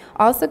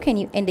 Also, can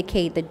you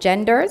indicate the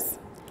genders,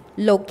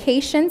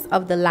 locations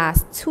of the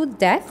last 2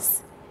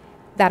 deaths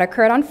that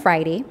occurred on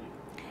Friday,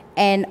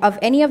 and of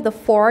any of the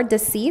 4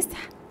 deceased,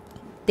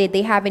 did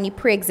they have any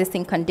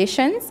pre-existing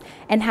conditions,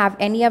 and have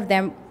any of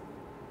them,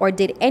 or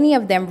did any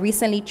of them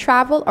recently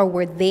travel, or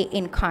were they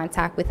in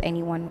contact with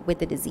anyone with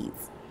the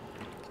disease?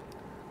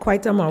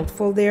 Quite a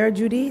mouthful there,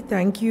 Judy.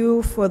 Thank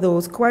you for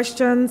those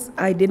questions.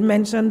 I did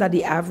mention that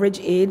the average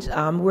age,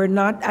 we're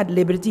not at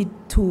liberty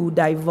to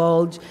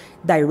divulge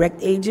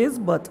direct ages,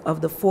 but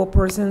of the 4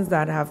 persons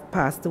that have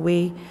passed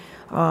away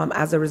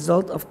as a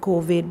result of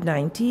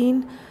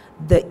COVID-19,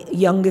 The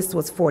youngest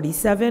was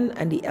 47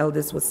 and the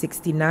eldest was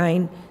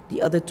 69.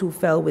 The other two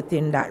fell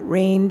within that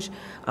range.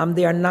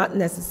 They are not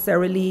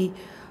necessarily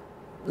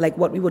like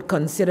what we would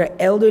consider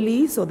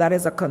elderly, so that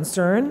is a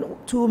concern.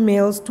 2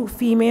 males, 2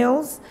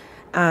 females,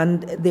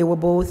 and they were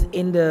both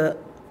in the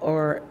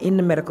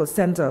medical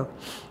center.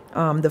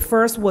 The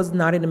first was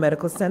not in the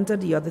medical center.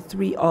 The other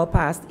 3 all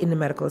passed in the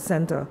medical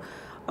center.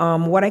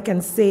 What I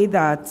can say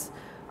that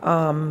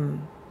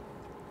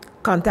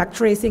contact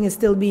tracing is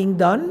still being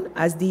done,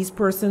 as these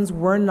persons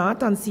were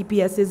not on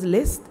CPS's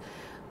list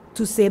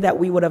to say that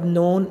we would have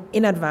known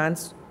in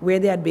advance where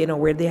they had been or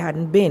where they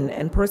hadn't been.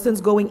 And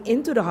persons going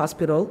into the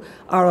hospital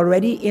are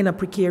already in a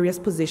precarious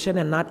position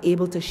and not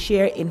able to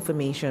share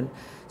information.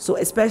 So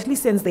especially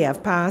since they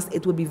have passed,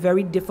 it would be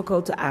very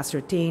difficult to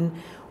ascertain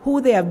who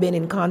they have been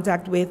in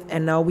contact with,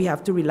 and now we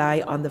have to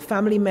rely on the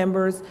family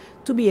members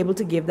to be able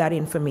to give that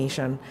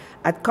information.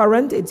 At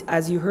current,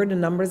 as you heard the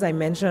numbers I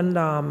mentioned,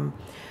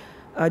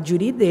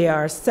 Judy, there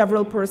are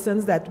several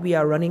persons that we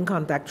are running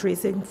contact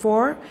tracing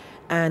for,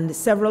 and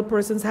several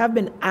persons have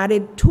been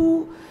added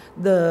to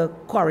the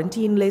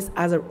quarantine list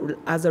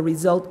as a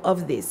result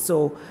of this.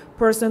 So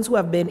persons who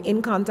have been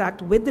in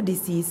contact with the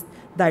deceased,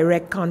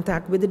 direct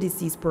contact with the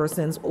deceased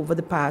persons over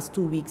the past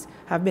 2 weeks,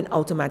 have been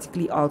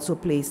automatically also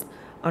placed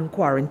on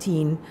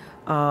quarantine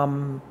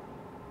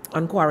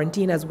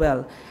as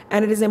well.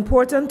 And it is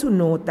important to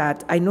note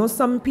that I know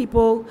some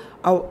people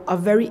are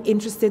very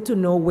interested to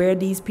know where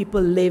these people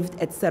lived,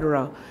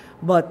 etc.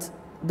 But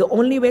the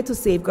only way to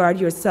safeguard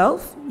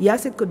yourself,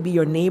 yes, it could be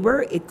your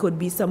neighbor, it could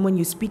be someone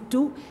you speak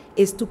to,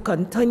 is to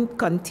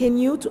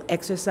continue to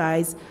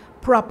exercise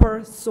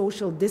proper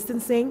social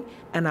distancing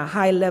and a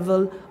high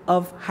level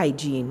of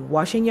hygiene.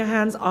 Washing your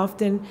hands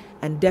often,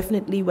 and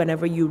definitely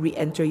whenever you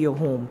re-enter your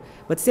home.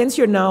 But since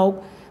you're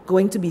now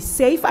going to be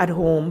safe at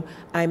home,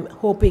 I'm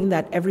hoping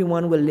that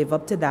everyone will live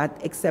up to that,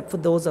 except for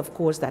those, of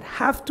course, that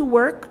have to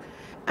work,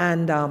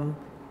 and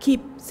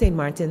keep St.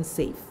 Martin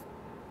safe.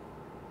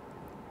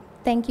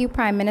 Thank you,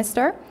 Prime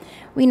Minister.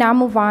 We now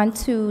move on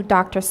to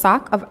Dr.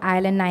 Sock of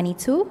Island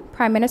 92.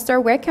 Prime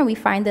Minister, where can we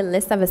find the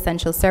list of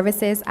essential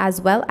services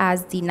as well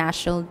as the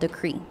national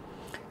decree?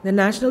 The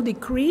national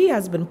decree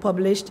has been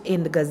published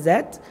in the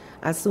Gazette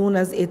as soon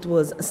as it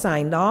was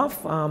signed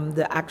off.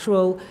 The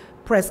actual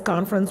press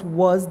conference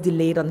was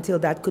delayed until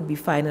that could be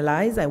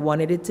finalized. I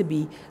wanted it to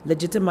be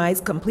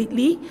legitimized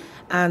completely,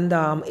 and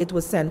it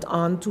was sent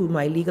on to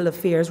my legal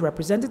affairs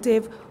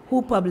representative,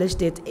 who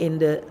published it in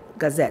the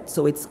Gazette.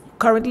 So it's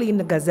currently in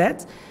the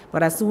Gazette,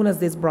 but as soon as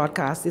this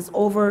broadcast is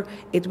over,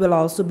 it will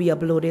also be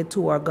uploaded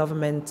to our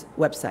government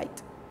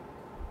website.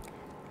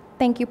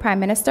 Thank you,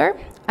 Prime Minister.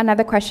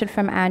 Another question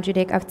from Andrew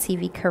Dick of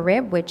TV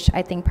Carib, which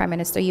I think, Prime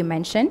Minister, you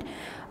mentioned,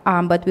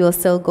 but we will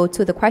still go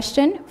to the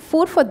question.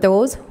 Food for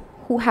those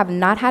who have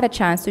not had a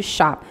chance to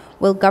shop.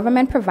 Will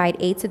government provide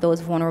aid to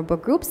those vulnerable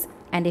groups?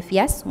 And if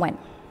yes, when?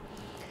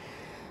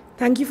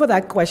 Thank you for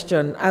that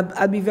question.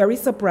 I'll be very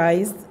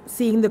surprised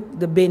seeing the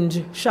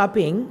binge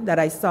shopping that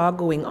I saw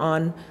going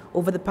on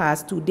over the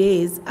past 2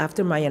 days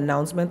after my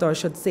announcement, or I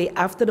should say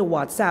after the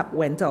WhatsApp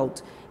went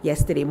out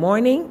yesterday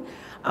morning.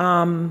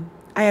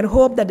 I had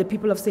hoped that the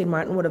people of St.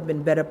 Martin would have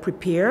been better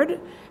prepared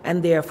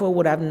and therefore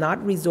would have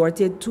not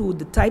resorted to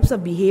the types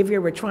of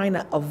behavior we're trying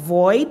to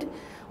avoid.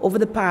 Over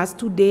the past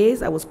 2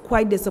 days, I was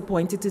quite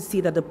disappointed to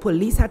see that the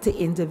police had to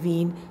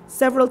intervene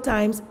several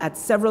times at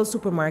several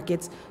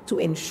supermarkets to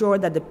ensure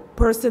that the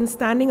persons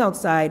standing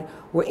outside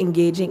were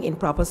engaging in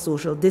proper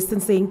social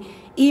distancing,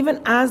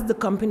 even as the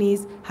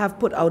companies have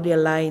put out their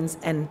lines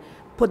and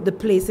put the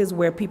places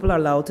where people are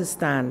allowed to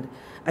stand.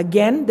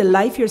 Again, the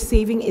life you're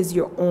saving is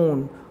your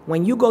own.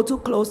 When you go too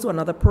close to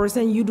another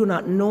person, you do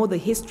not know the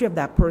history of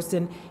that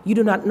person. You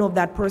do not know if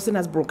that person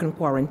has broken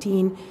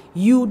quarantine.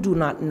 You do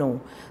not know.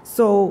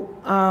 So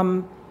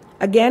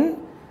again,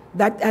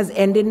 that has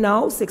ended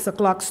now. 6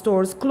 o'clock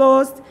stores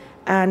closed,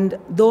 and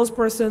those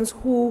persons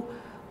who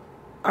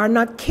are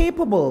not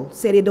capable,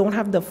 say they don't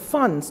have the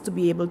funds to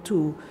be able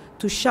to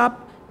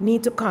shop,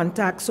 need to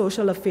contact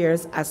social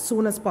affairs as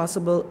soon as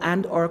possible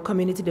and or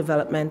community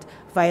development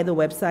via the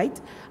website.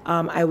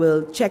 I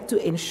will check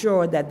to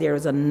ensure that there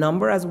is a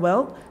number as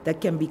well that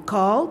can be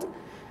called.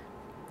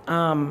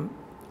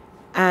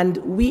 And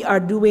we are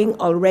doing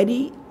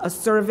already a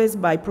service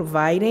by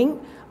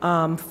providing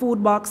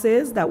food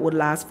boxes that would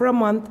last for a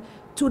month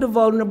to the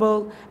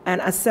vulnerable,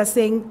 and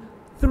assessing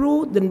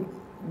through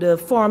the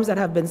forms that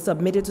have been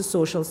submitted to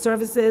social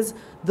services.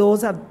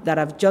 Those that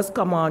have just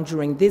come on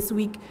during this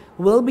week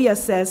will be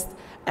assessed,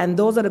 and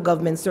those are the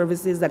government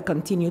services that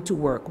continue to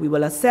work. We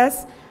will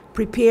assess,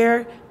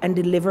 prepare, and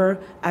deliver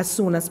as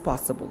soon as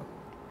possible.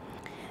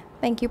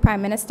 Thank you,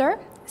 Prime Minister.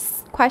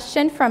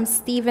 Question from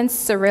Stephen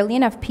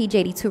Cerillion of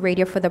PJ82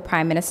 Radio for the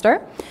Prime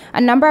Minister.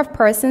 A number of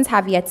persons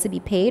have yet to be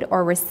paid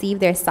or receive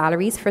their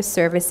salaries for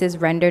services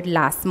rendered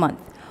last month.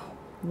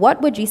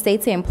 What would you say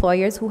to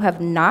employers who have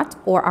not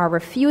or are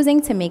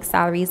refusing to make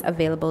salaries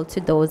available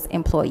to those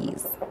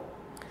employees?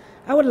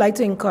 I would like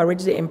to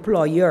encourage the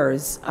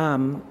employers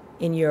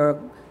in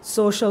your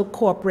social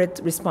corporate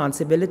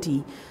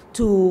responsibility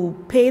to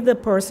pay the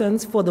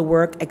persons for the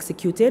work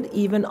executed,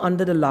 even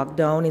under the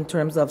lockdown, in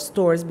terms of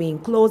stores being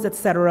closed,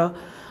 etc.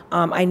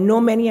 I know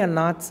many are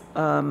not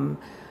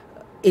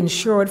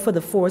insured for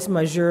the force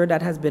majeure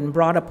that has been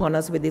brought upon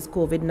us with this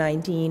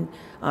COVID-19.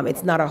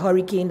 It's not a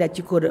hurricane that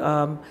you could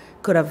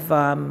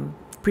have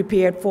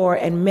prepared for,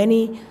 and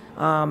many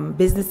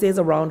businesses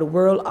around the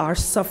world are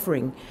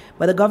suffering.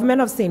 But the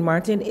government of St.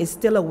 Martin is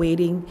still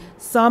awaiting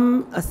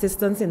some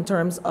assistance in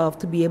terms of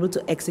to be able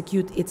to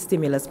execute its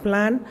stimulus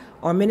plan.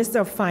 Our Minister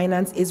of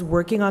Finance is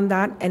working on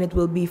that, and it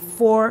will be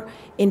for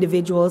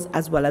individuals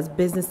as well as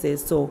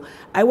businesses. So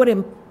I would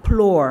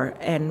implore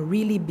and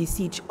really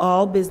beseech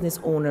all business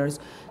owners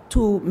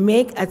to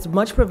make as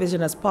much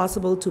provision as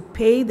possible to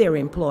pay their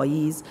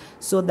employees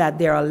so that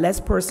there are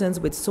less persons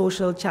with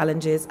social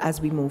challenges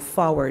as we move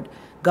forward.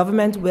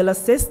 Government will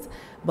assist,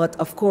 but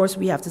of course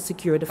we have to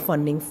secure the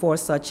funding for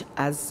such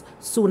as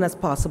soon as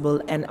possible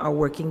and are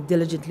working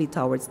diligently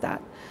towards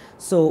that.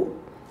 So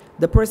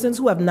the persons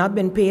who have not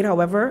been paid,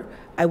 however,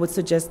 I would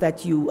suggest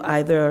that you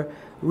either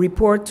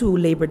report to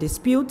labor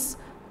disputes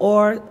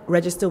or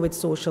register with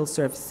social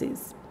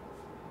services.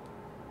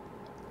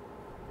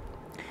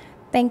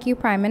 Thank you,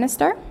 Prime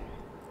Minister.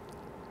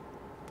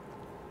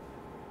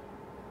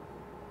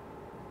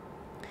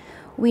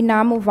 We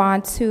now move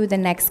on to the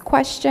next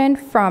question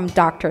from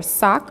Dr.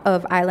 Sock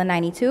of Island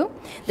 92.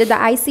 Did the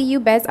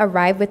ICU beds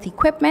arrive with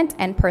equipment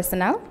and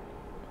personnel?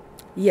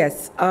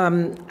 Yes,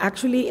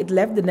 actually it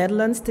left the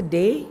Netherlands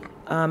today.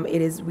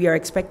 We are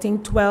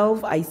expecting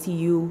 12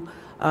 ICU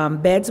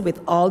beds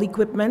with all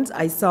equipment.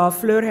 I saw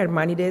Fleur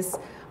Hermanides,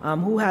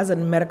 who has a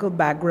medical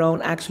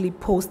background, actually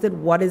posted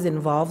what is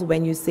involved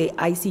when you say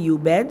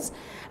ICU beds.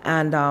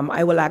 And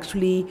I will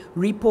actually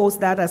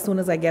repost that as soon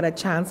as I get a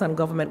chance on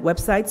government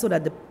website so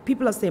that the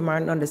people of St.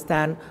 Martin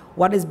understand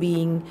what is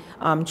being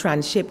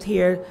transshipped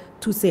here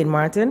to St.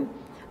 Martin.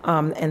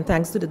 And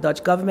thanks to the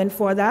Dutch government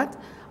for that.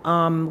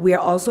 We are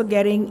also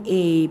getting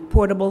a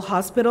portable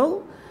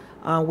hospital,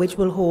 which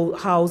will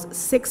house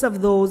 6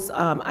 of those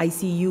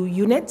ICU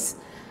units.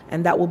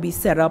 And that will be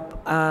set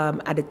up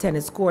at the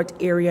tennis court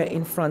area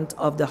in front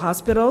of the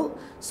hospital.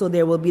 So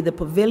there will be the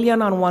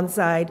pavilion on one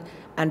side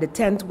and the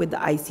tent with the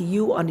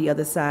ICU on the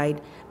other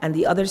side, and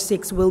the other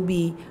 6 will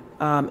be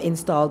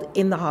installed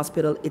in the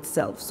hospital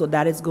itself. So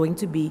that is going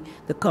to be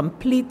the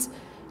complete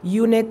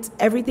unit,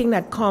 everything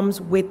that comes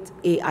with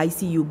a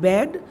ICU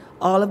bed,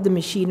 all of the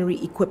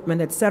machinery,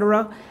 equipment,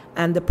 etc.,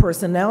 and the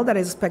personnel that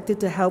is expected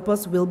to help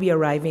us will be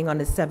arriving on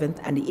the 7th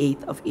and the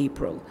 8th of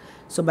April.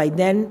 So by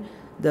then,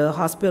 the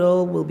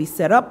hospital will be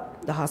set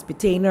up, the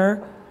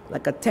hospitainer,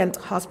 like a tent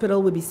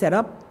hospital, will be set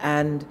up,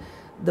 and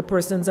the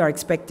persons are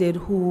expected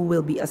who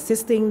will be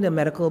assisting the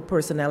medical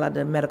personnel at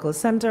the medical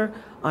center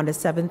on the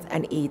 7th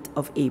and 8th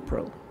of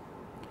April.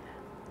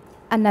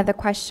 Another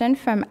question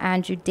from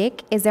Andrew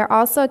Dick. Is there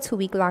also a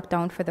 2-week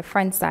lockdown for the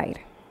front side?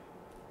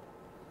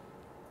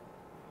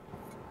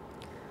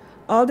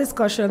 All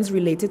discussions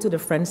related to the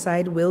French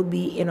side will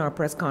be in our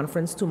press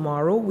conference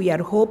tomorrow. We had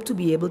hoped to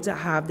be able to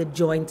have the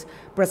joint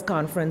press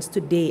conference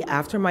today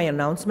after my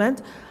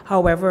announcement.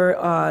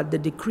 However, the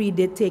decree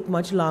did take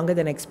much longer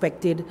than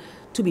expected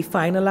to be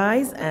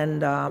finalized,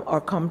 and our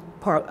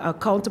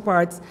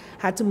counterparts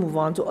had to move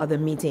on to other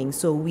meetings.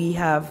 So we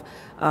have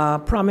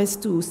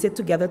promised to sit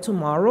together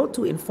tomorrow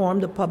to inform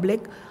the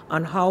public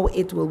on how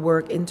it will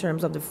work in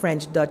terms of the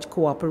French-Dutch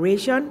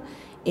cooperation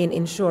in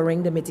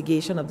ensuring the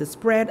mitigation of the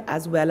spread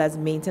as well as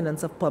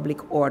maintenance of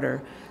public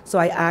order. So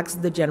I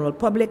asked the general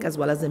public as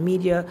well as the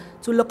media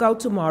to look out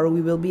tomorrow.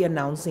 We will be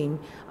announcing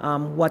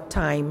what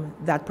time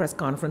that press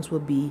conference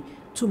will be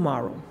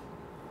tomorrow.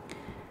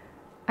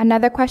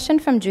 Another question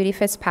from Judy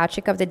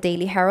Fitzpatrick of the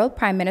Daily Herald.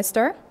 Prime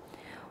Minister,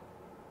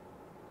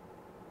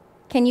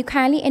 can you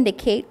kindly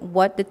indicate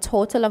what the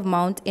total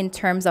amount in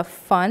terms of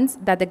funds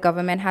that the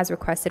government has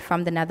requested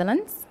from the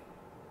Netherlands?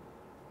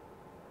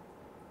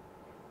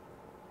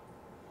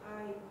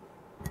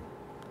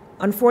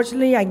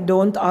 Unfortunately, I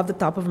don't, off the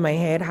top of my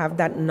head, have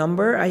that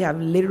number. I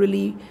have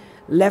literally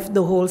left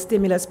the whole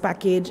stimulus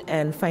package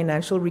and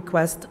financial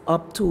request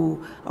up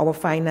to our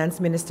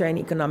Finance Minister and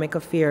Economic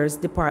Affairs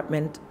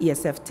Department,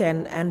 ESF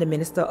 10, and the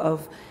Minister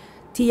of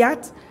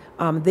TIAT.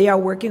 They are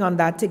working on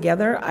that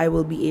together. I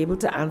will be able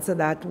to answer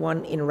that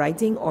one in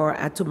writing or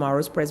at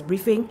tomorrow's press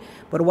briefing.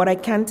 But what I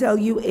can tell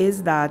you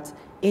is that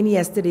in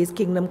yesterday's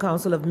Kingdom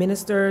Council of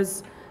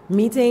Ministers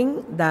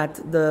meeting, that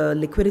the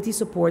Liquidity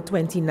Support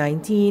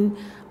 2019,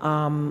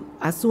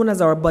 as soon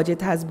as our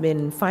budget has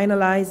been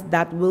finalized,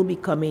 that will be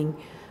coming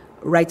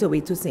right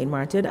away to St.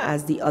 Martin,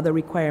 as the other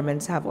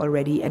requirements have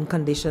already and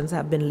conditions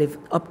have been lived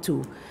up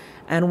to.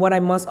 And what I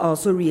must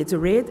also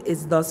reiterate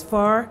is thus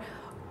far,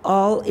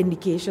 all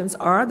indications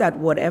are that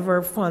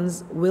whatever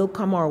funds will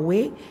come our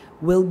way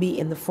will be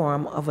in the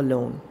form of a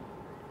loan.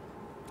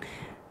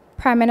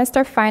 Prime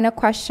Minister, final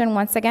question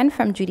once again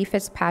from Judy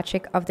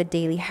Fitzpatrick of the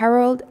Daily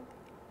Herald.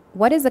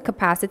 What is the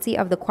capacity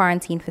of the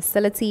quarantine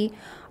facility?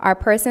 Are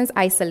persons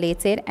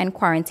isolated and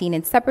quarantined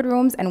in separate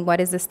rooms? And what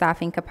is the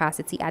staffing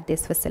capacity at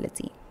this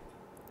facility?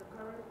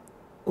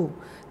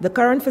 The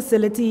current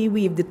facility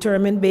we've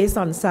determined based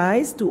on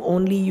size to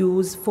only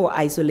use for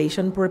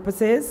isolation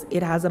purposes.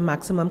 It has a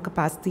maximum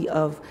capacity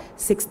of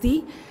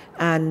 60,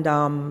 and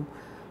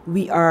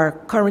we are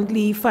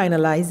currently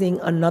finalizing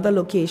another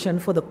location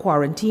for the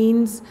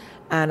quarantines,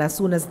 and as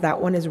soon as that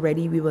one is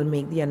ready, we will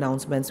make the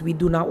announcements. We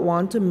do not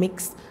want to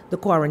mix the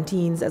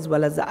quarantines as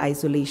well as the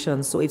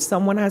isolation. So if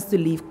someone has to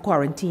leave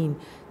quarantine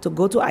to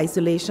go to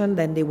isolation,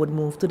 then they would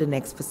move to the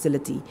next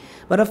facility.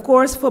 But of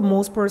course, for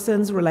most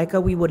persons,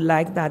 Relika, we would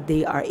like that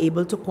they are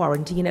able to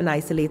quarantine and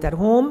isolate at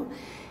home.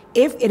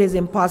 If it is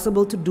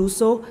impossible to do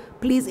so,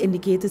 please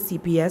indicate to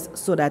CPS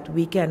so that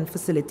we can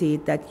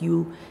facilitate that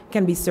you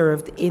can be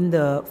served in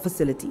the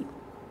facility.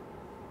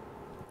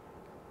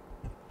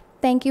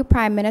 Thank you,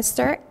 Prime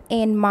Minister.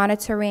 In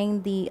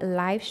monitoring the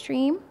live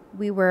stream,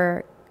 we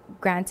were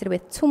granted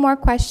with 2 more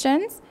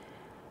questions.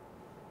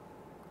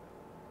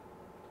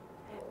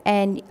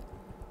 And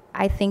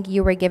I think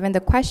you were given the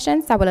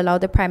questions. I will allow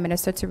the Prime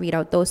Minister to read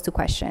out those 2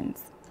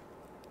 questions.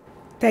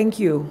 Thank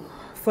you.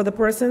 For the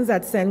persons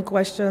that sent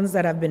questions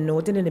that have been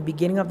noted in the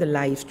beginning of the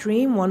live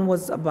stream, one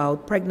was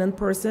about pregnant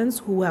persons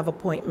who have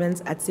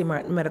appointments at St.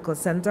 Martin Medical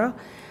Center.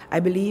 I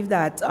believe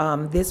that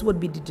this would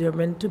be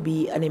determined to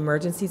be an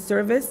emergency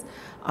service.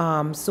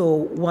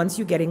 So once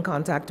you get in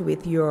contact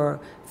with your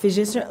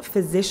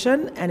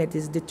physician and it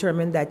is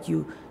determined that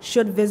you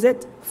should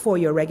visit for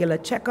your regular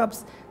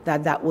checkups,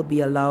 that would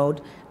be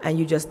allowed. And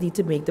you just need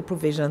to make the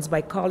provisions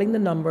by calling the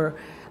number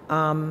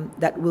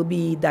that will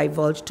be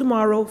divulged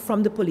tomorrow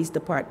from the police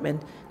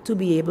department to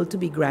be able to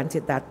be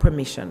granted that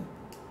permission.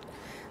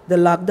 The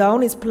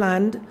lockdown is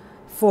planned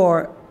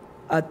for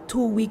a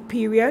 2-week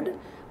period.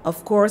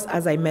 Of course,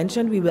 as I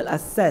mentioned, we will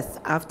assess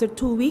after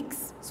 2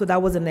 weeks. So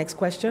that was the next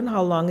question.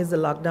 How long is the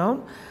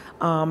lockdown?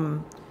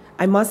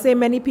 I must say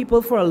many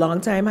people for a long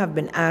time have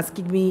been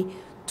asking me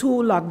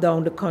to lock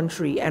down the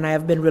country, and I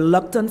have been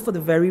reluctant for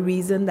the very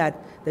reason that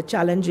the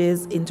challenge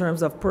is in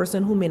terms of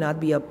person who may not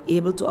be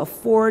able to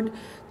afford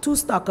to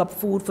stock up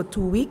food for 2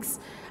 weeks.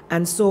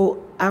 And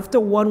so after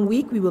 1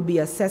 week, we will be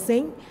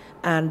assessing,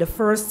 and the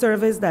first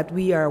service that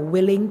we are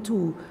willing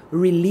to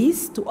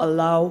release to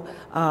allow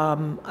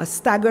a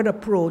staggered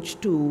approach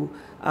to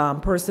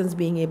persons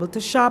being able to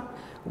shop,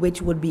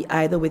 which would be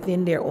either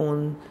within their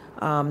own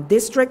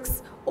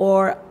districts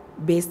or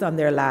based on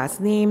their last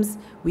names.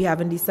 We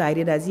haven't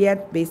decided as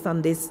yet. Based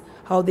on this,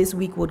 how this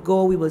week would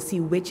go, we will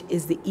see which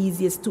is the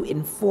easiest to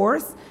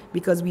enforce,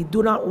 because we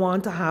do not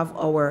want to have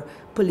our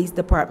police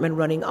department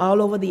running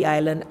all over the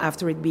island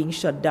after it being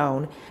shut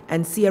down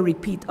and see a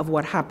repeat of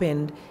what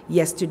happened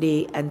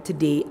yesterday and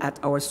today at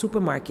our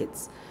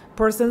supermarkets.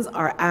 Persons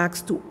are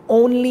asked to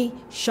only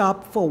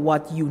shop for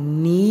what you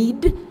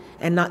need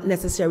and not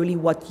necessarily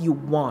what you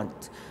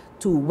want.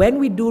 When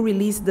we do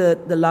release the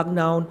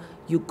lockdown,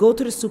 you go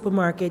to the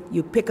supermarket,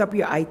 you pick up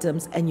your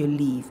items, and you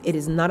leave. It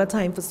is not a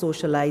time for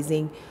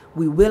socializing.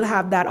 We will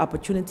have that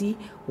opportunity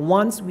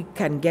once we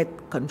can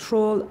get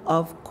control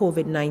of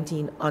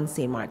COVID-19 on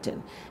St.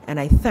 Martin. And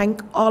I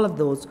thank all of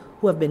those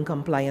who have been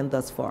compliant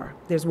thus far.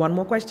 There's one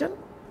more question.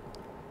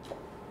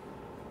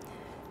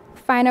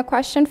 Final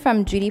question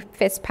from Judy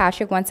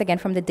Fitzpatrick, once again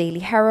from the Daily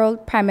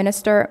Herald. Prime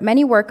Minister,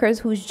 many workers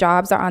whose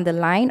jobs are on the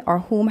line or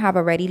whom have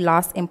already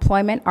lost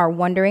employment are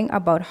wondering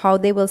about how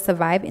they will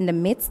survive in the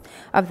midst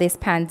of this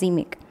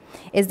pandemic.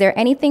 Is there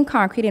anything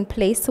concrete in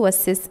place to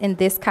assist in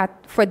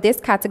for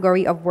this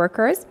category of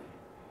workers?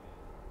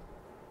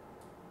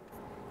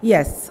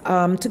 Yes,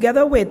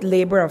 together with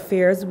Labor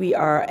Affairs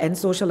and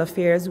Social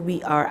Affairs,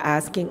 we are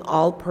asking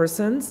all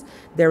persons.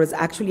 There is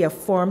actually a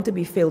form to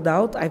be filled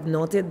out. I've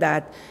noted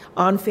that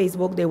on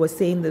Facebook they were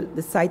saying that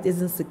the site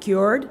isn't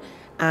secured,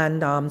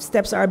 and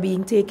steps are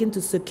being taken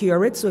to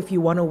secure it. So if you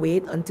want to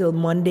wait until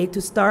Monday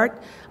to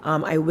start,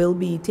 I will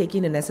be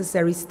taking the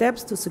necessary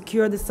steps to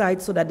secure the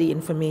site so that the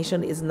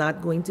information is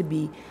not going to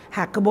be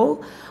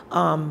hackable.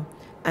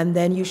 And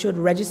then you should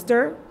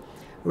register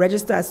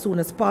as soon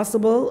as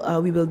possible.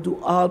 We will do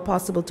all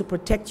possible to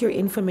protect your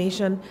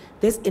information.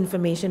 This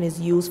information is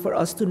used for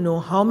us to know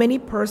how many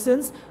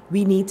persons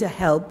we need to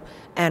help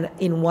and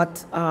in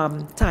what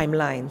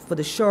timeline for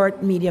the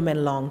short, medium,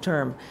 and long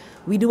term.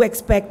 We do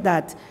expect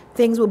that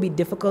things will be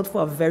difficult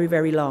for a very,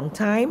 very long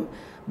time,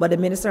 but the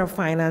Minister of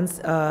Finance,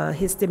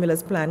 his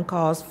stimulus plan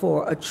calls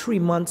for a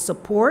 3-month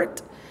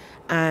support,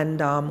 and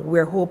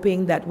we're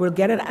hoping that we'll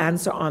get an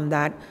answer on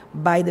that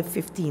by the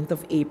 15th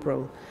of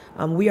April.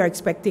 We are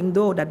expecting,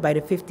 though, that by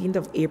the 15th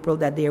of April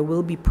that there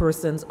will be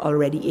persons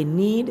already in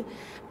need,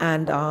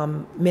 and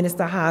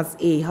Minister has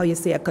a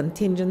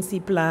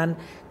contingency plan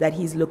that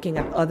he's looking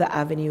at other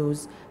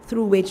avenues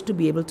through which to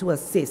be able to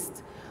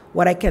assist.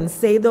 What I can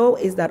say, though,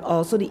 is that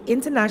also the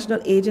international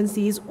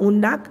agencies,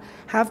 UNDAC,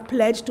 have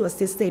pledged to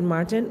assist St.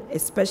 Martin,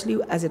 especially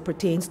as it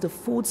pertains to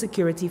food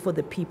security for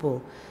the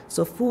people.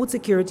 So food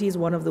security is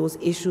one of those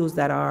issues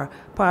that are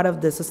part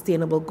of the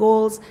sustainable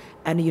goals,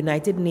 and the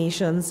United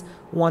Nations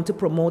want to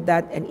promote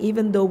that. And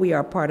even though we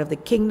are part of the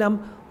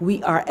kingdom,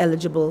 we are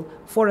eligible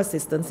for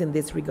assistance in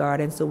this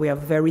regard, and so we are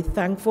very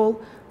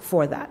thankful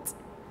for that.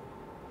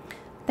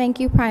 Thank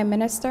you, Prime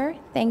Minister.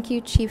 Thank you,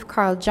 Chief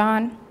Carl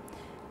John.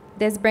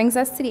 This brings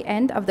us to the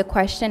end of the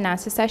question and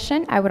answer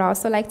session. I would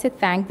also like to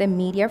thank the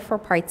media for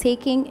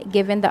partaking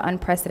given the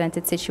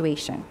unprecedented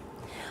situation.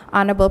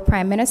 Honorable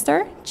Prime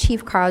Minister,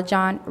 Chief Carl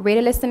John,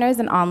 radio listeners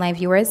and online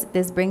viewers,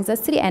 this brings us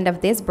to the end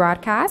of this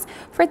broadcast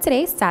for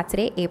today,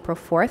 Saturday, April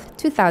 4th,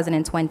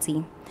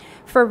 2020.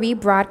 For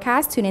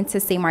rebroadcast, tune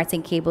into St.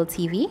 Martin Cable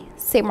TV,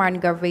 St.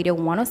 Martin Gov Radio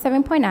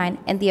 107.9,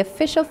 and the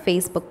official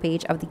Facebook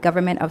page of the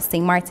Government of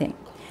St. Martin.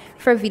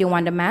 For video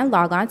on demand,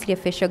 log on to the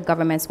official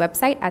government's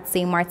website at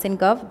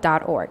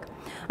stmartingov.org.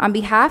 On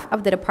behalf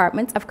of the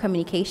Department of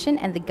Communication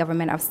and the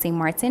Government of St.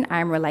 Martin, I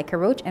am Relaika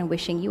Roach and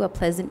wishing you a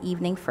pleasant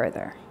evening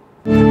further.